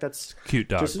so like that's cute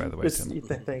dog, by the way.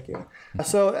 Thank you.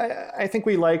 So I think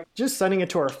we like just sending it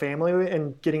to our family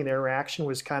and getting their reaction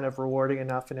was kind of rewarding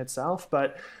enough in itself.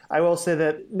 But I will say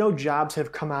that no jobs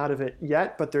have come out of it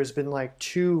yet, but there's been like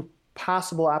 2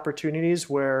 possible opportunities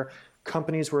where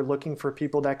companies were looking for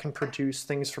people that can produce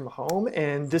things from home.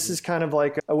 And this is kind of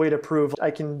like a way to prove I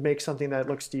can make something that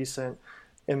looks decent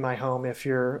in my home if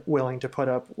you're willing to put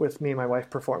up with me and my wife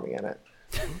performing in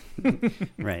it.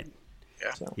 Right.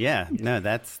 Yeah. So. Yeah. No,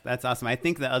 that's awesome. I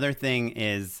think the other thing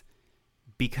is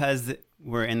because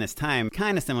we're in this time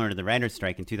kind of similar to the writer's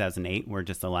strike in 2008, where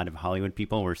just a lot of Hollywood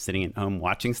people were sitting at home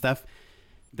watching stuff.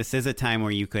 This is a time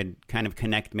where you could kind of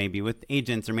connect maybe with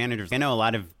agents or managers. I know a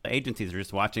lot of agencies are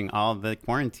just watching all the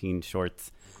quarantine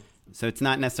shorts. So it's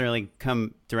not necessarily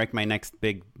come direct my next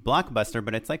big blockbuster,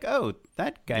 but it's like, oh,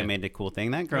 that guy made a cool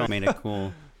thing. That girl made a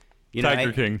cool...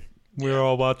 Tiger King. We're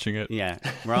all watching it. Yeah.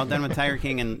 We're all done with Tiger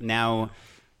King, and now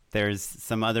there's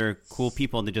some other cool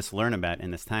people to just learn about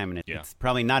in this time. And it's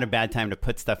probably not a bad time to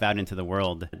put stuff out into the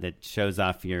world that shows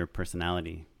off your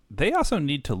personality. they also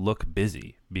need to look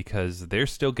busy because they're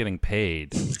still getting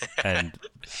paid and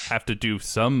have to do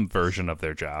some version of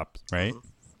their job, right?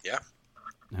 Yeah.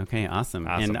 Okay, awesome.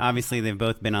 And obviously, they've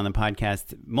both been on the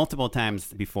podcast multiple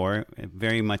times before.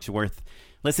 Very much worth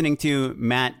listening to.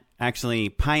 Matt actually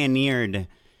pioneered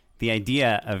the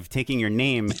idea of taking your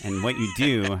name and what you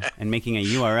do and making a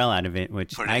URL out of it,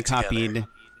 which I copied,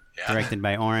 directed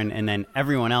by Oren, and then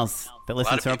everyone else that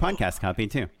listens to our podcast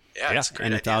copied too. Yeah, it's a great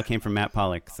and it idea. all came from Matt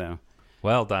Pollock. So,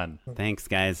 well done. Thanks,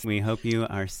 guys. We hope you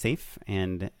are safe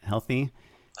and healthy.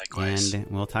 Likewise.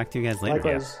 And we'll talk to you guys later.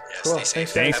 Likewise. Yeah, Cool. stay safe.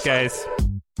 Thanks, guys.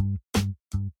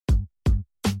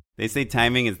 They say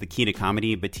timing is the key to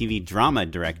comedy, but TV drama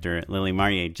director Lily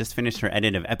Marier just finished her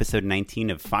edit of episode 19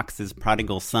 of Fox's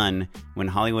Prodigal Son when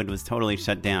Hollywood was totally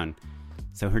shut down.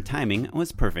 So her timing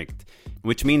was perfect,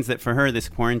 which means that for her, this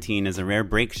quarantine is a rare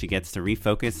break she gets to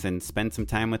refocus and spend some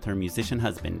time with her musician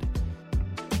husband.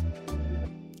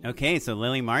 Okay, so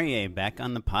Lily Marier back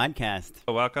on the podcast.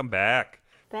 Welcome back.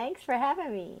 Thanks for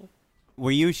having me.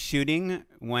 Were you shooting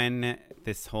when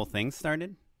this whole thing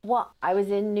started? Well, I was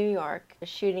in New York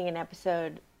shooting an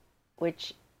episode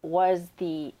which was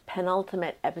the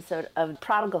penultimate episode of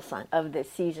Prodigal Son of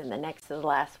this season, the next to the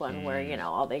last one, where, you know,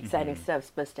 all the exciting stuff's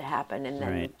supposed to happen, and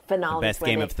then finale. The best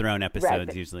Game of Thrones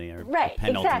episodes usually are the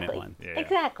penultimate one. Yeah.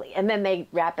 Exactly. And then they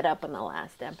wrap it up in the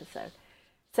last episode.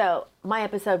 So my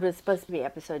episode was supposed to be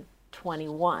episode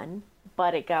 21,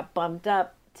 but it got bumped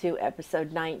up to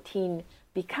episode 19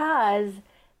 because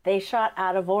they shot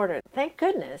out of order. Thank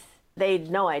goodness. They had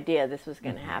no idea this was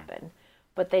going to happen.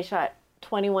 But they shot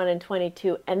 21 and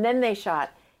 22, and then they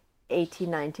shot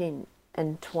 18, 19,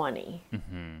 and 20.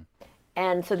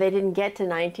 And so they didn't get to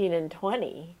 19 and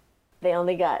 20. They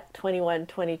only got 21,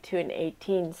 22, and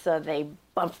 18, so they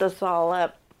bumped us all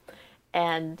up.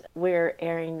 And we're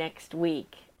airing next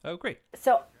week. Oh, great.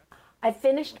 So I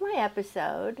finished my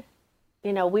episode.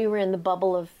 You know, we were in the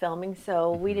bubble of filming,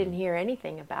 so we didn't hear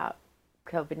anything about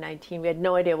COVID-19. We had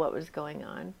no idea what was going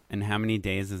on. And how many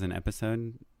days is an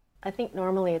episode? I think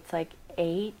normally it's like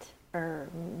 8 or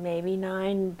maybe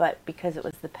 9, but because it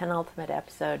was the penultimate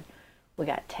episode, we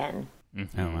got 10. Oh,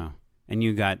 wow. And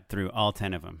you got through all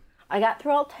 10 of them? I got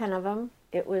through all 10 of them.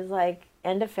 It was like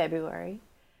end of February.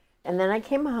 And then I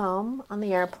came home on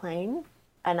the airplane,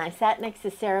 and I sat next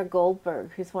to Sarah Goldberg,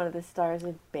 who's one of the stars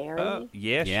of Barry.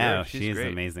 Yeah, she is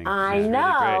amazing. I She's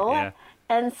know. really great, yeah.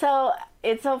 And so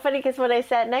it's so funny because when I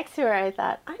sat next to her, I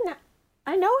thought,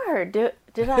 I know her. Did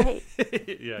I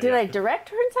I direct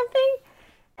her in something?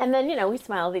 And then, you know, we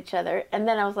smiled at each other. And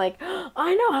then I was like, oh,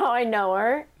 I know how I know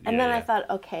her. And then I thought,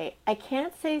 okay, I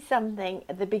can't say something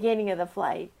at the beginning of the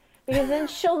flight because then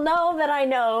she'll know that I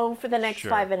know for the next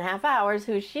 5.5 hours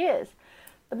who she is.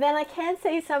 But then I can't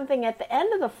say something at the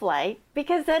end of the flight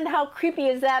because then how creepy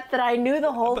is that I knew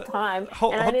the whole time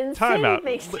and I didn't say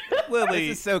anything. Lily,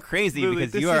 this is so crazy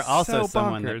because you are also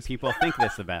someone that people think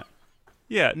this about.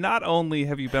 Yeah, not only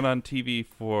have you been on TV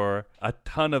for a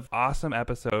ton of awesome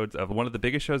episodes of one of the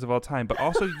biggest shows of all time, but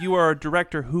also you are a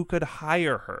director who could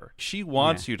hire her. She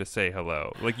wants you to say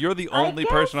hello. Like, you're the only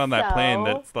person on that plane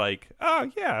that's like, oh,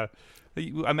 yeah.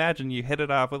 Imagine you hit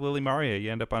it off with Lily Marier.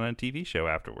 You end up on a TV show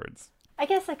afterwards. I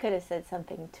guess I could have said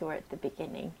something to her at the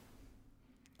beginning.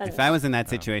 If I was in that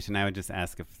situation, I would just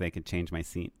ask if they could change my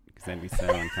seat because I'd be so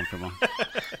uncomfortable.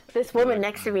 This woman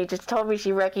next to me just told me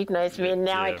she recognized me, and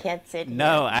now I can't sit here.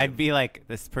 No, I'd be like,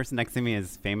 this person next to me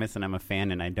is famous, and I'm a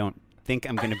fan, and I don't think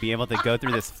I'm going to be able to go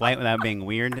through this flight without being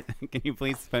weird. Can you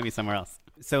please put me somewhere else?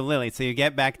 So, Lily, so you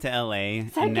get back to L.A.,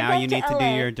 and now you need to do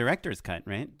your director's cut,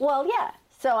 right? Well, yeah.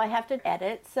 So I have to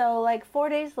edit. So, like, 4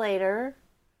 days later,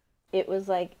 it was,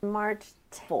 like, March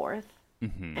 4th.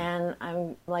 And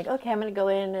I'm like, okay, I'm going to go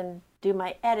in and do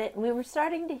my edit. And we were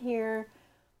starting to hear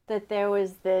that there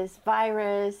was this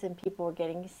virus and people were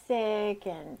getting sick.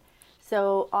 And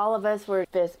so all of us were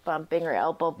fist bumping or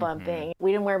elbow bumping.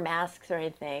 We didn't wear masks or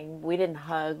anything. We didn't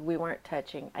hug. We weren't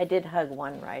touching. I did hug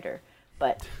one writer,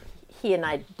 but he and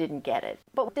I didn't get it.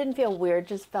 But it didn't feel weird.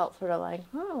 Just felt sort of like,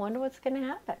 I wonder what's going to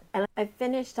happen. And I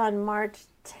finished on March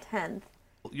 10th.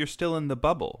 You're still in the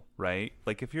bubble, right?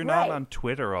 Like, if you're not on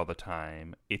Twitter all the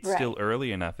time, it's still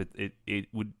early enough. It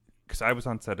would, because I was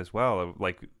on set as well,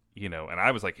 like, you know, and I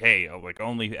was like, hey, like,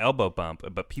 only elbow bump,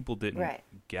 but people didn't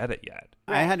get it yet.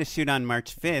 I had to shoot on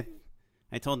March 5th.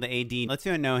 I told the AD, let's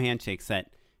do a no handshake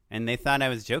set, and they thought I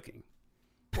was joking.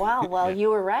 Wow, well,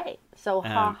 you were right. So,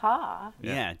 ha-ha.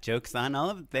 Yeah, joke's on all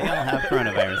of them. They all have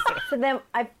coronavirus. So then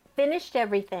I finished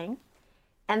everything,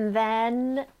 and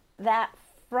then that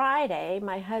Friday,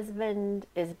 my husband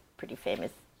is a pretty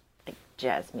famous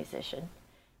jazz musician,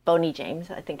 Boney James.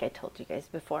 I think I told you guys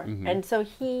before. And so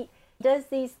he Does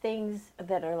these things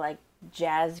that are like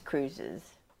jazz cruises,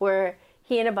 where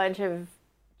he and a bunch of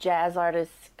jazz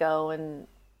artists go and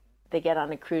they get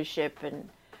on a cruise ship and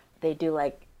they do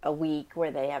like a week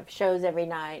where they have shows every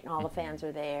night and all the fans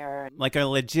are there. Like a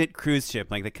legit cruise ship,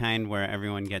 like the kind where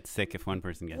everyone gets sick if one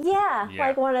person gets sick. Yeah,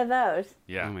 like one of those.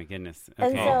 Yeah. Oh my goodness.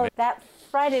 And Okay. so that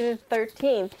Friday the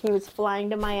 13th, he was flying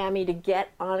to Miami to get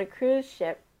on a cruise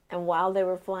ship. And while they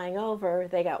were flying over,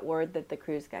 they got word that the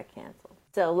cruise got canceled.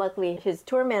 So luckily, his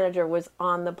tour manager was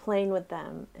on the plane with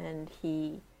them, and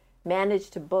he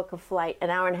managed to book a flight an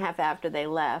hour and a half after they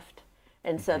left.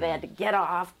 And so they had to get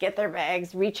off, get their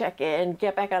bags, recheck in,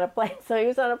 get back on a plane. So he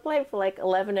was on a plane for like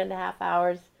 11 and a half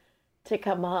hours to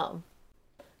come home.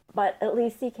 But at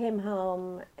least he came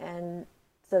home, and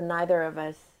so neither of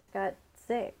us got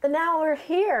sick. But now we're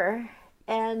here,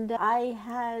 and I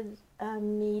had a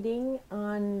meeting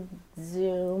on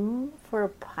Zoom for a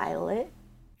pilot.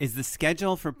 Is the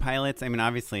schedule for pilots, I mean,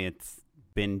 obviously it's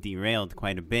been derailed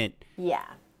quite a bit. Yeah.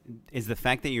 Is the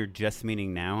fact that you're just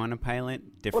meeting now on a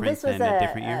pilot different Well, this was than a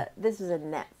different year? this was a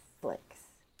Netflix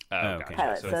Oh, okay.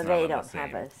 pilot, So so, it's not they on the don't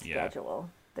have a same- yeah. schedule.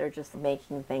 They're just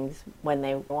making things when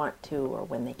they want to or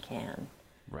when they can.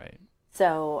 Right.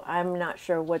 So I'm not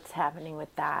sure what's happening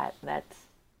with that. That's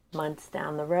months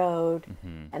down the road.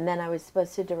 And then I was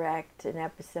supposed to direct an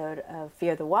episode of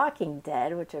Fear the Walking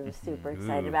Dead, which I was super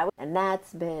excited about. And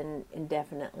that's been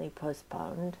indefinitely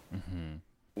postponed.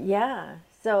 Yeah.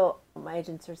 So my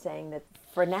agents are saying that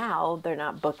for now, they're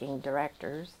not booking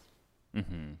directors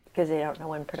because they don't know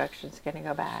when production's going to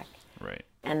go back. Right.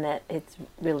 And that it's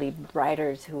really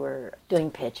writers who are doing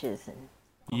pitches and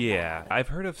Yeah, I've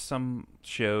heard of some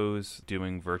shows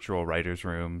doing virtual writers'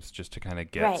 rooms just to kind of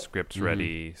get Right. scripts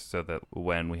ready so that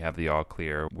when we have the all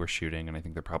clear, we're shooting. And I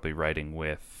think they're probably writing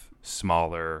with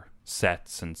smaller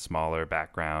sets and smaller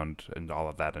background and all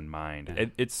of that in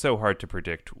mind. It's so hard to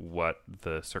predict what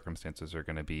the circumstances are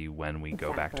going to be when we go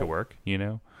back to Exactly. work, you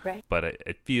know? Right. But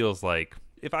it feels like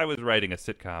if I was writing a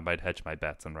sitcom, I'd hedge my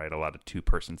bets and write a lot of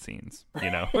two-person scenes,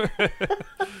 you know?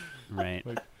 Right.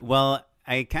 Well,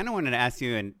 I kind of wanted to ask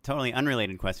you a totally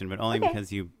unrelated question, but only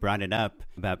because you brought it up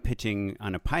about pitching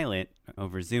on a pilot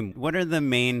over Zoom. What are the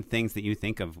main things that you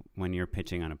think of when you're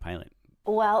pitching on a pilot?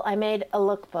 Well, I made a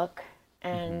lookbook,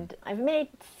 and I've made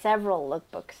several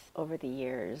lookbooks over the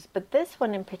years, but this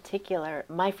one in particular,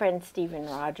 my friend Stephen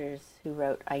Rogers, who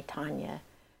wrote I, Tonya,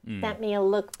 sent me a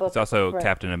lookbook. It's also for-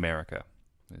 Captain America.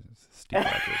 Steve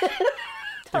Rogers.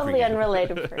 totally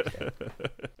unrelated person.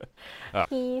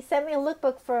 He sent me a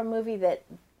lookbook for a movie that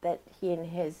he and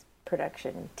his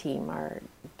production team are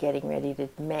getting ready to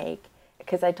make.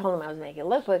 Because I told him I was making a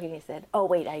lookbook, and he said, "Oh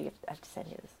wait, I have to send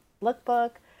you this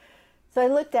lookbook." So I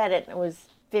looked at it, and it was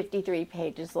 53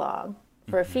 pages long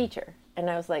for a feature. And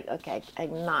I was like, okay,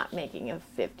 I'm not making a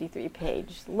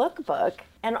 53-page lookbook.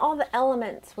 And all the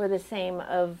elements were the same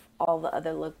of all the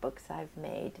other lookbooks I've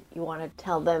made. You want to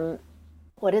tell them,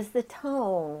 what is the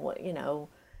tone, what, you know,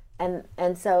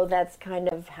 and so that's kind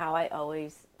of how I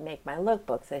always make my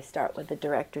lookbooks. I start with the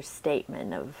director's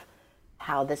statement of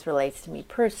how this relates to me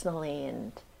personally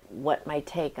and what my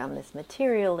take on this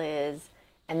material is.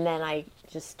 And then I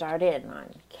just start in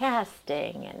on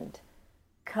casting and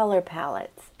color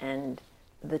palettes and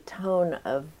the tone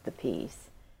of the piece.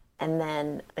 And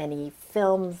then any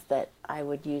films that I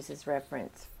would use as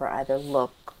reference for either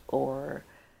look or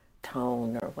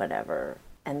tone or whatever.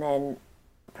 And then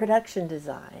production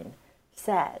design,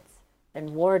 sets,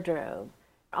 and wardrobe.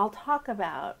 I'll talk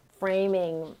about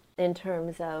framing in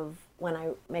terms of when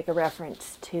I make a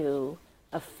reference to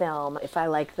a film, if I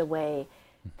like the way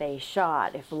they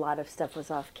shot, if a lot of stuff was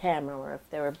off camera, or if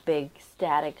there were big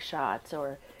static shots,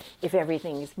 or if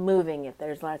everything's moving, if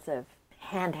there's lots of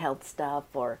handheld stuff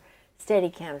or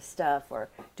Steadicam stuff, or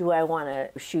do I want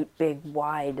to shoot big,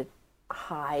 wide,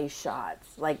 high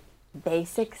shots, like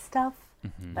basic stuff.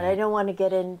 But I don't want to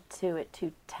get into it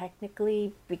too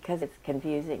technically because it's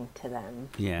confusing to them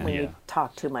Yeah. when Yeah. you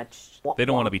talk too much. They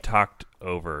don't want to be talked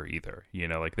over either, you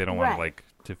know, like they don't want Right. to like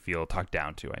to feel talked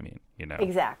down to, I mean, you know.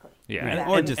 Exactly. Yeah. Right.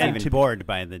 Exactly. Or just even to- bored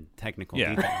by the technical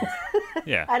Yeah. details.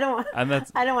 Yeah. I don't And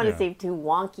that's I don't want yeah. to seem too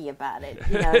wonky about it.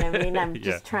 You know what I mean? I'm Yeah.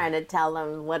 just trying to tell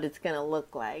them what it's going to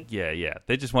look like. Yeah, yeah.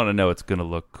 They just want to know it's going to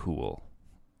look cool.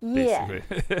 Yeah.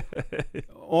 Basically.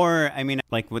 Or, I mean,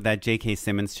 like with that J.K.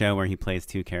 Simmons show where he plays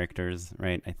two characters,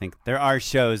 right? I think there are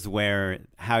shows where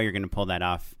how you're going to pull that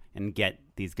off and get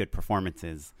these good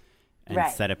performances and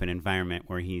Right. set up an environment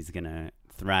where he's going to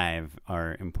thrive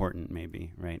are important,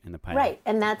 maybe, right, in the pilot. Right,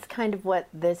 and that's kind of what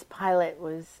this pilot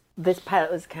was. This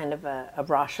pilot was kind of a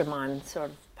Rashomon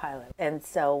sort of pilot. And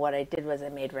so what I did was I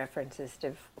made references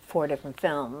to 4 different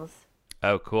films.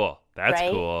 Oh, cool. That's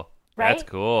Right? cool. Right? That's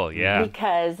cool. Yeah.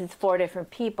 Because it's 4 different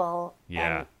people.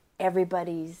 Yeah. And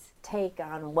everybody's take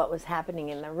on what was happening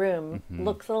in the room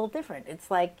looks a little different.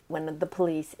 It's like when the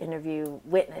police interview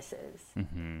witnesses.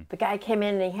 The guy came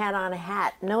in and he had on a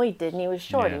hat. No, he didn't. He was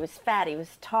short. Yeah. He was fat. He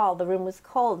was tall. The room was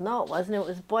cold. No, it wasn't. It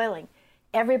was boiling.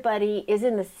 Everybody is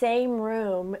in the same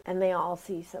room and they all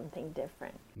see something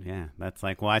different. Yeah, that's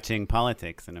like watching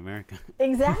politics in America.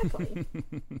 Exactly.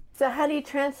 So how do you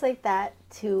translate that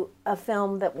to a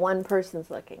film that one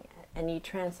person's looking at? And you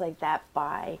translate that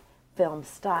by film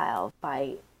style,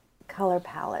 by color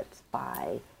palettes,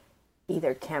 by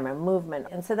either camera movement.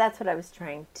 And so that's what I was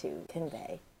trying to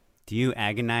convey. Do you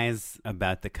agonize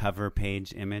about the cover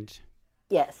page image?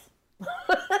 Yes.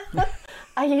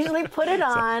 I usually put it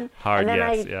on, hard and then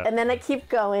yes, I yeah. and then I keep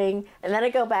going, and then I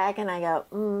go back and I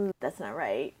go, that's not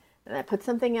right. And I put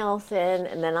something else in,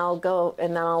 and then I'll go,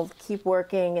 and then I'll keep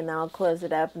working, and then I'll close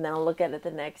it up, and then I'll look at it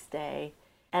the next day.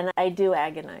 And I do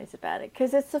agonize about it,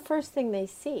 because it's the first thing they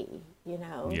see, you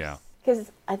know? Yeah.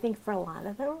 Because I think for a lot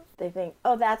of them, they think,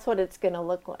 oh, that's what it's going to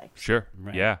look like. Sure.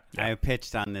 Right. Yeah. I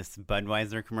pitched on this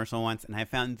Budweiser commercial once, and I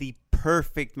found the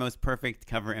most perfect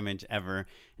cover image ever.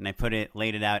 And I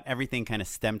laid it out. Everything kind of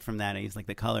stemmed from that. I used like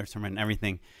the colors from it and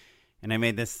everything. And I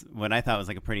made this, what I thought was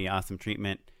like a pretty awesome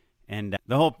treatment. And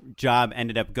the whole job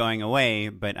ended up going away,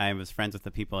 but I was friends with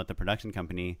the people at the production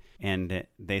company, and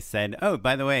they said, oh,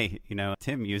 by the way,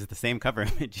 Tim used the same cover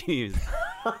image you used.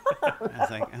 I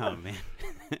was like, oh, man.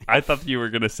 I thought you were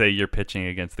going to say you're pitching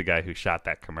against the guy who shot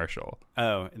that commercial.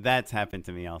 Oh, that's happened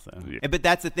to me also. Yeah. But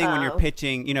that's the thing when you're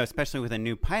pitching, especially with a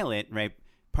new pilot, right?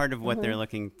 Part of what they're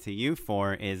looking to you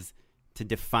for is to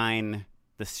define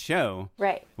the show,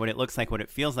 Right. what it looks like, what it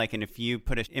feels like. And if you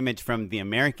put an image from The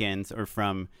Americans or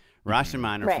from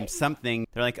Rashomon or from Right. something,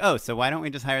 they're like, oh, so why don't we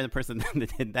just hire the person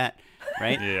that did that,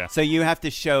 right? Yeah. So you have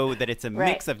to show that it's a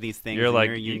mix Right. of these things. You're and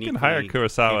like, you can hire uniquely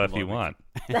Kurosawa if capable you of it. want.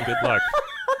 Good luck.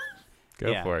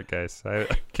 Go Yeah. for it, guys. I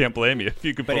can't blame you if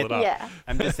you can But pull it off. Yeah.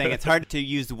 I'm just saying it's hard to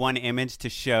use one image to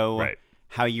show Right.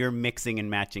 how you're mixing and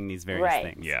matching these various Right.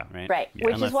 things. Yeah. Right. Right. Yeah.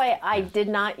 Which Unless- is why I did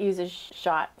not use a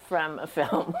shot from a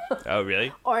film Oh,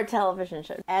 really? or a television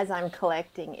show. As I'm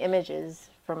collecting images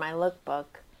for my lookbook,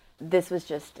 this was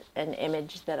just an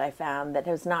image that I found that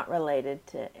was not related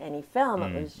to any film.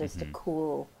 It was just a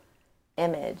cool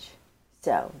image.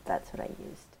 So that's what I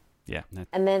used. Yeah.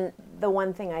 And then the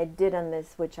one thing I did on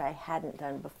this, which I hadn't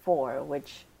done before,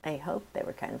 which I hope they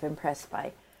were kind of impressed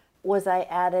by, was I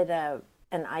added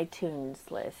an iTunes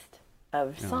list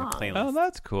of songs. playlist. Oh,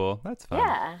 that's cool. That's fun.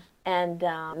 Yeah. And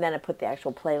then I put the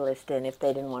actual playlist in if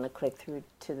they didn't want to click through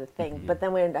to the thing. But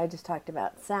then when I just talked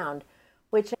about sound,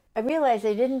 which I realized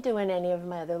I didn't do in any of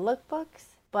my other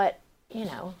lookbooks, but,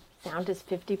 sound is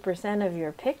 50% of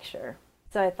your picture.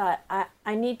 So I thought,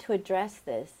 I need to address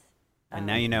this. And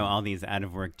now you know all these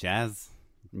out-of-work jazz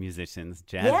musicians,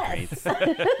 jazz Yes. greats,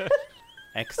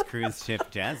 ex-cruise ship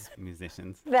jazz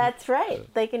musicians. That's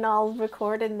right. They can all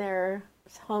record in their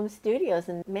home studios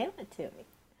and mail it to me.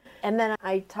 And then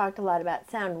I talked a lot about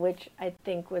sound, which I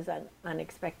think was an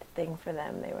unexpected thing for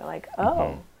them. They were like,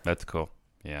 oh. That's cool.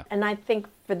 Yeah. And I think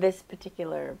for this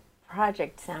particular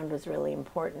project, sound was really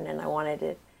important, and I wanted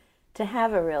it to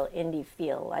have a real indie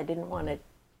feel. I didn't want it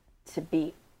to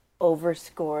be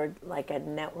overscored like a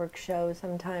network show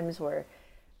sometimes, where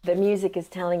the music is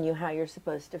telling you how you're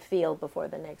supposed to feel before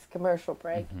the next commercial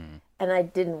break. And I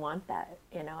didn't want that,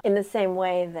 In the same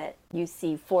way that you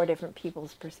see 4 different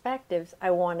people's perspectives,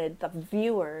 I wanted the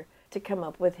viewer to come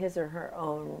up with his or her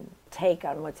own take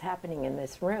on what's happening in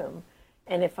this room.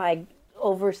 And if I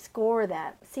overscore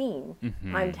that scene,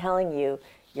 I'm telling you,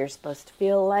 you're supposed to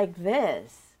feel like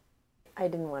this. I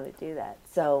didn't want to do that.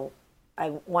 So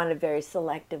I wanted very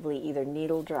selectively either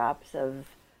needle drops of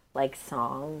like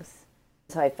songs.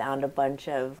 So I found a bunch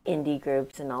of indie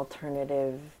groups and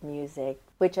alternative music,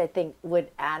 which I think would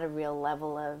add a real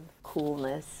level of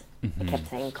coolness. I kept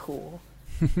saying cool.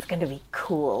 It's going to be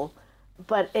cool.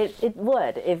 But it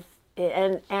would,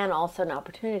 and also an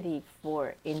opportunity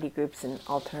for indie groups and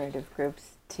alternative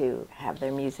groups to have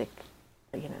their music,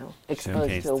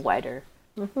 exposed Showcased. to a wider.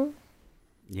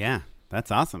 Yeah,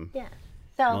 that's awesome. Yeah.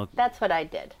 So Well- that's what I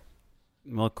did.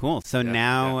 Well, cool. So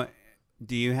now,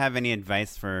 do you have any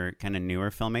advice for kind of newer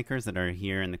filmmakers that are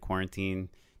here in the quarantine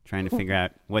trying to figure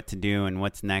out what to do and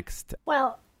what's next?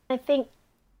 Well, I think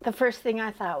the first thing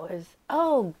I thought was,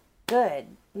 oh, good.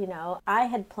 I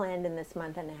had planned in this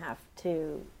month and a half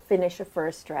to finish a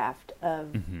first draft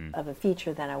of a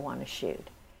feature that I want to shoot.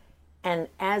 And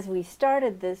as we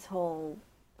started this whole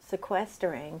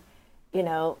sequestering,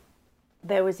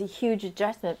 there was a huge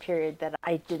adjustment period that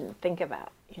I didn't think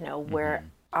about, where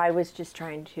I was just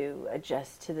trying to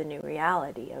adjust to the new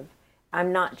reality of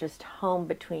I'm not just home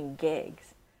between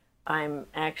gigs. I'm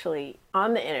actually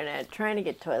on the internet trying to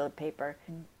get toilet paper,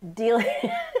 dealing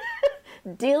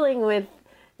with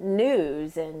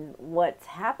news and what's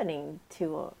happening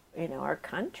to our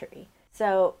country.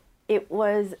 So it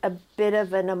was a bit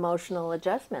of an emotional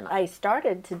adjustment. I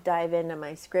started to dive into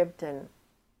my script, and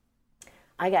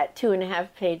I got 2.5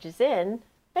 pages in,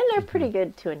 and they're pretty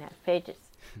good 2.5 pages.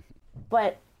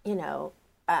 But,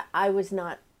 I was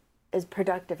not as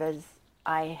productive as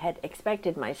I had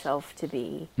expected myself to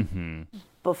be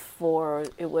before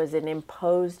it was an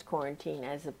imposed quarantine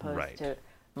as opposed to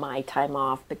my time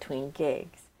off between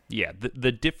gigs. Yeah,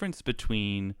 the difference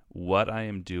between what I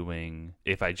am doing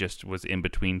if I just was in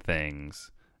between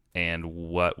things and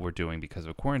what we're doing because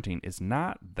of quarantine is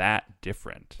not that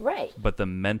different. Right. But the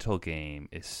mental game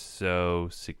is so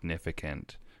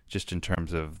significant just in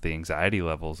terms of the anxiety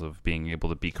levels of being able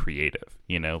to be creative,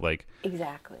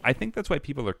 Exactly. I think that's why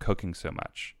people are cooking so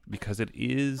much, because it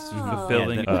is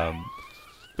fulfilling.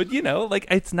 But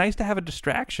it's nice to have a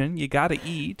distraction. You got to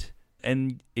eat.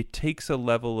 And it takes a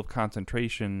level of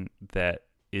concentration that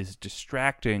is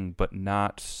distracting, but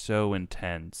not so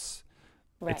intense.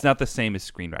 Right. It's not the same as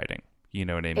screenwriting. You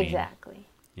know what I mean? Exactly.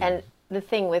 Yeah. And the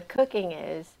thing with cooking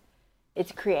is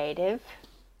it's creative.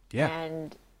 Yeah.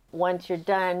 And once you're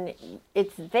done,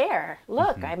 it's there.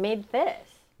 Look, I made this.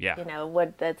 Yeah.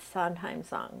 What that Sondheim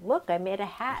song. Look, I made a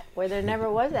hat where there never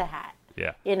was a hat.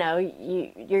 Yeah.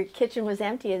 Your kitchen was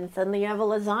empty and suddenly you have a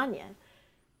lasagna.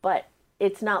 But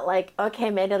it's not like, okay, I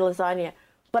made a lasagna,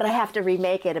 but I have to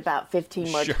remake it about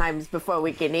 15 more times before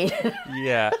we can eat it.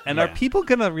 Yeah. And are people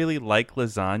going to really like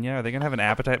lasagna? Are they going to have an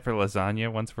appetite for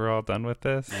lasagna once we're all done with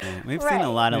this? We've seen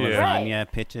a lot of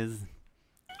lasagna pitches.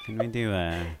 Can we do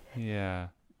a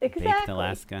baked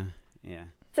Alaska? Yeah.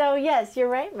 So, yes, you're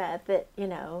right, Matt, that,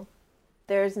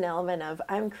 there's an element of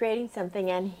I'm creating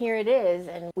something and here it is,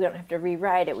 and we don't have to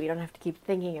rewrite it. We don't have to keep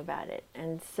thinking about it.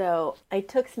 And so I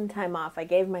took some time off. I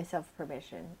gave myself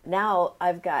permission. Now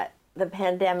I've got the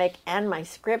pandemic and my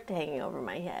script hanging over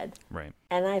my head. Right.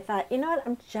 And I thought, you know what?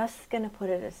 I'm just going to put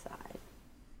it aside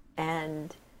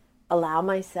and allow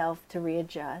myself to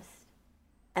readjust.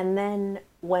 And then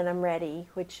when I'm ready,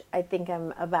 which I think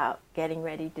I'm about getting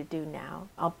ready to do now,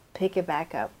 I'll pick it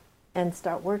back up and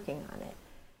start working on it.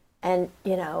 And,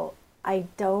 I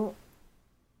don't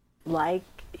like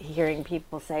hearing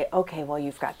people say, okay, well,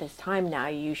 you've got this time now,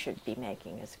 you should be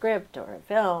making a script or a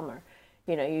film, or,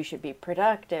 you should be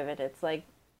productive. And it's like,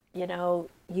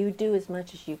 you do as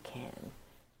much as you can.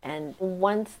 And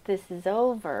once this is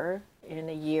over in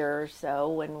a year or so,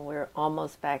 when we're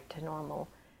almost back to normal,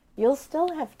 you'll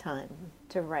still have time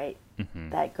to write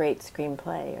that great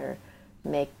screenplay or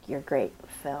make your great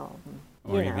film.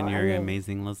 Or even your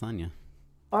amazing lasagna.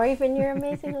 Or even your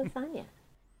amazing lasagna.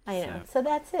 I know. So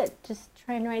that's it. Just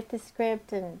try and write the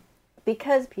script. And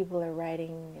because people are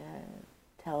writing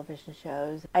television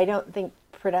shows, I don't think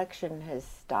production has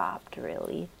stopped,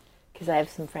 really. Because I have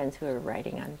some friends who are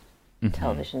writing on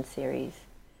television series.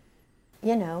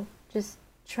 Just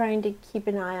trying to keep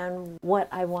an eye on what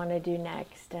I want to do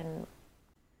next. And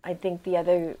I think the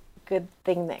other good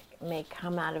thing that may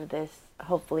come out of this,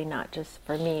 hopefully not just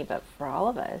for me, but for all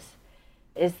of us,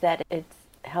 is that it's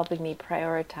helping me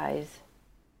prioritize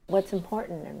what's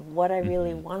important and what I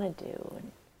really want to do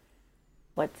and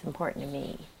what's important to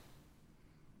me.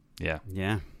 Yeah.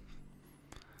 Yeah.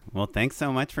 Well, thanks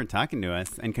so much for talking to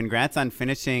us, and congrats on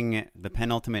finishing the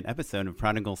penultimate episode of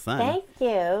Prodigal Son. Thank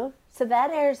you. So that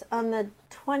airs on the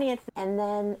 20th, and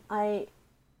then I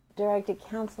directed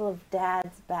Council of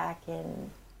Dads back in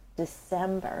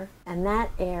December, and that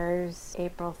airs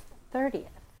April 30th.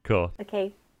 Cool.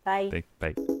 Okay, bye.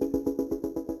 Bye.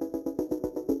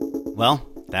 Well,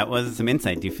 that was some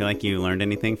insight. Do you feel like you learned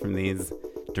anything from these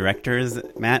directors,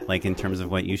 Matt, like in terms of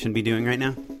what you should be doing right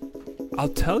now? I'll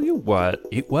tell you what,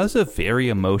 it was a very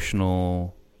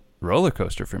emotional roller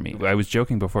coaster for me. I was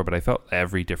joking before, but I felt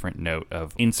every different note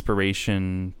of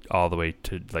inspiration all the way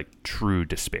to like true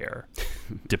despair,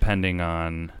 depending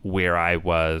on where I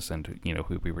was and,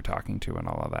 who we were talking to and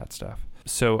all of that stuff.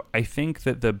 So I think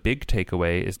that the big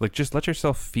takeaway is like, just let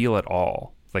yourself feel it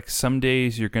all. Like some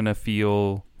days you're going to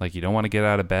feel like you don't want to get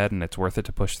out of bed and it's worth it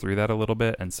to push through that a little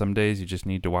bit. And some days you just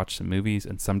need to watch some movies.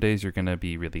 And some days you're going to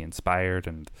be really inspired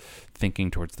and thinking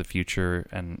towards the future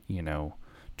and,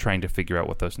 trying to figure out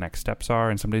what those next steps are.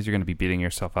 And some days you're going to be beating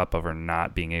yourself up over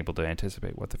not being able to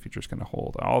anticipate what the future is going to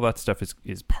hold. All that stuff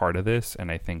is part of this.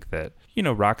 And I think that, you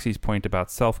know, Roxy's point about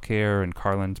self-care and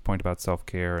Carlin's point about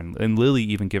self-care and Lily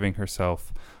even giving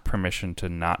herself permission to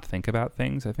not think about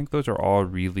things, I think those are all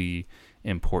really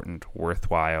important,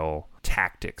 worthwhile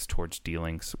tactics towards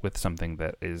dealing with something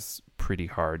that is pretty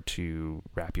hard to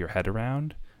wrap your head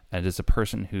around. And as a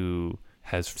person who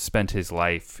has spent his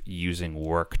life using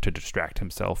work to distract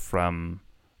himself from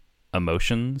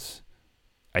emotions,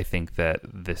 I think that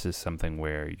this is something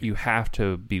where you have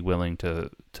to be willing to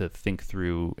think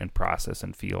through and process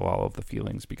and feel all of the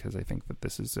feelings, because I think that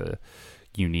this is a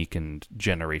unique and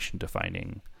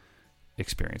generation-defining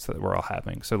experience that we're all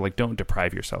having. So, like, don't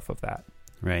deprive yourself of that.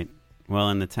 Right. Well,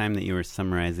 in the time that you were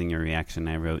summarizing your reaction,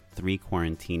 I wrote 3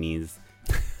 Quarantinis,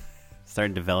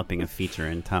 started developing a feature,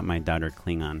 and taught my daughter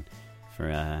Klingon for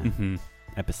a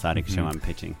episodic show I'm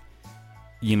pitching.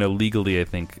 You know, legally, I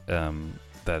think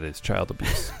that is child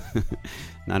abuse.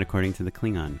 Not according to the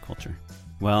Klingon culture.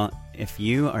 Well, if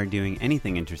you are doing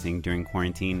anything interesting during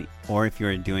quarantine, or if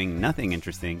you're doing nothing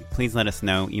interesting, please let us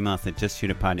know. Email us at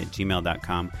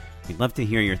justshootitpod@gmail.com. We'd love to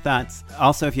hear your thoughts.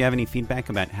 Also, if you have any feedback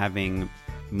about having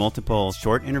multiple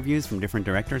short interviews from different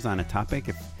directors on a topic,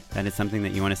 if that is something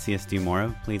that you want to see us do more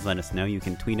of, please let us know. You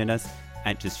can tweet at us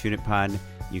at justshootitpod.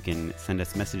 You can send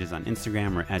us messages on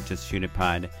Instagram or at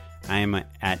justshootitpod. I am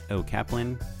at O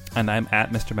Kaplan. And I'm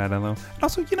at Mr. Madello.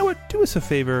 Also, you know what? Do us a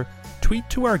favor. Tweet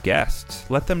to our guests.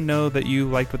 Let them know that you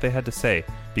liked what they had to say,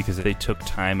 because they took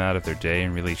time out of their day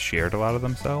and really shared a lot of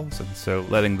themselves. And so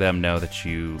letting them know that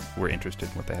you were interested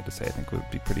in what they had to say, I think would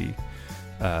be pretty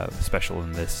special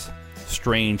in this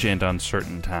strange and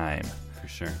uncertain time. For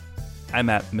sure. I'm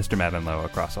at Mr. Madello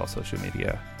across all social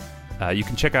media. You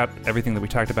can check out everything that we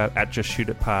talked about at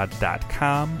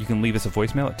justshootitpod.com. You can leave us a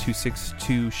voicemail at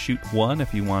 262-SHOOT-1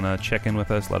 if you want to check in with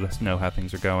us, let us know how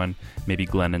things are going. Maybe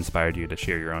Glenn inspired you to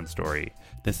share your own story.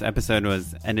 This episode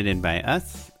was edited by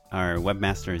us. Our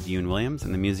webmaster is Ewan Williams,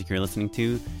 and the music you're listening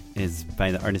to is by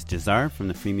the artist Jazar from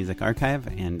the Free Music Archive,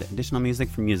 and additional music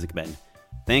from MusicBed.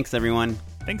 Thanks, everyone.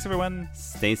 Thanks, everyone.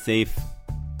 Stay safe.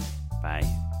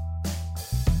 Bye.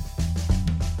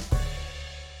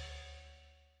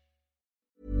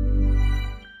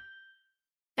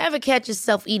 Ever catch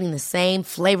yourself eating the same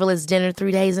flavorless dinner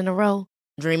 3 days in a row?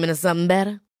 Dreaming of something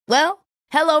better? Well,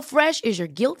 HelloFresh is your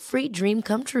guilt-free dream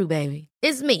come true, baby.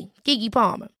 It's me, Keke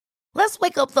Palmer. Let's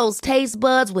wake up those taste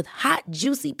buds with hot,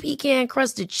 juicy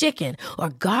pecan-crusted chicken or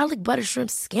garlic butter shrimp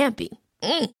scampi.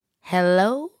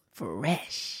 Hello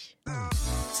Fresh.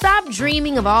 Stop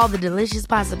dreaming of all the delicious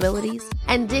possibilities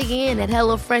and dig in at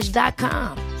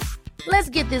HelloFresh.com. Let's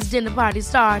get this dinner party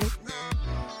started.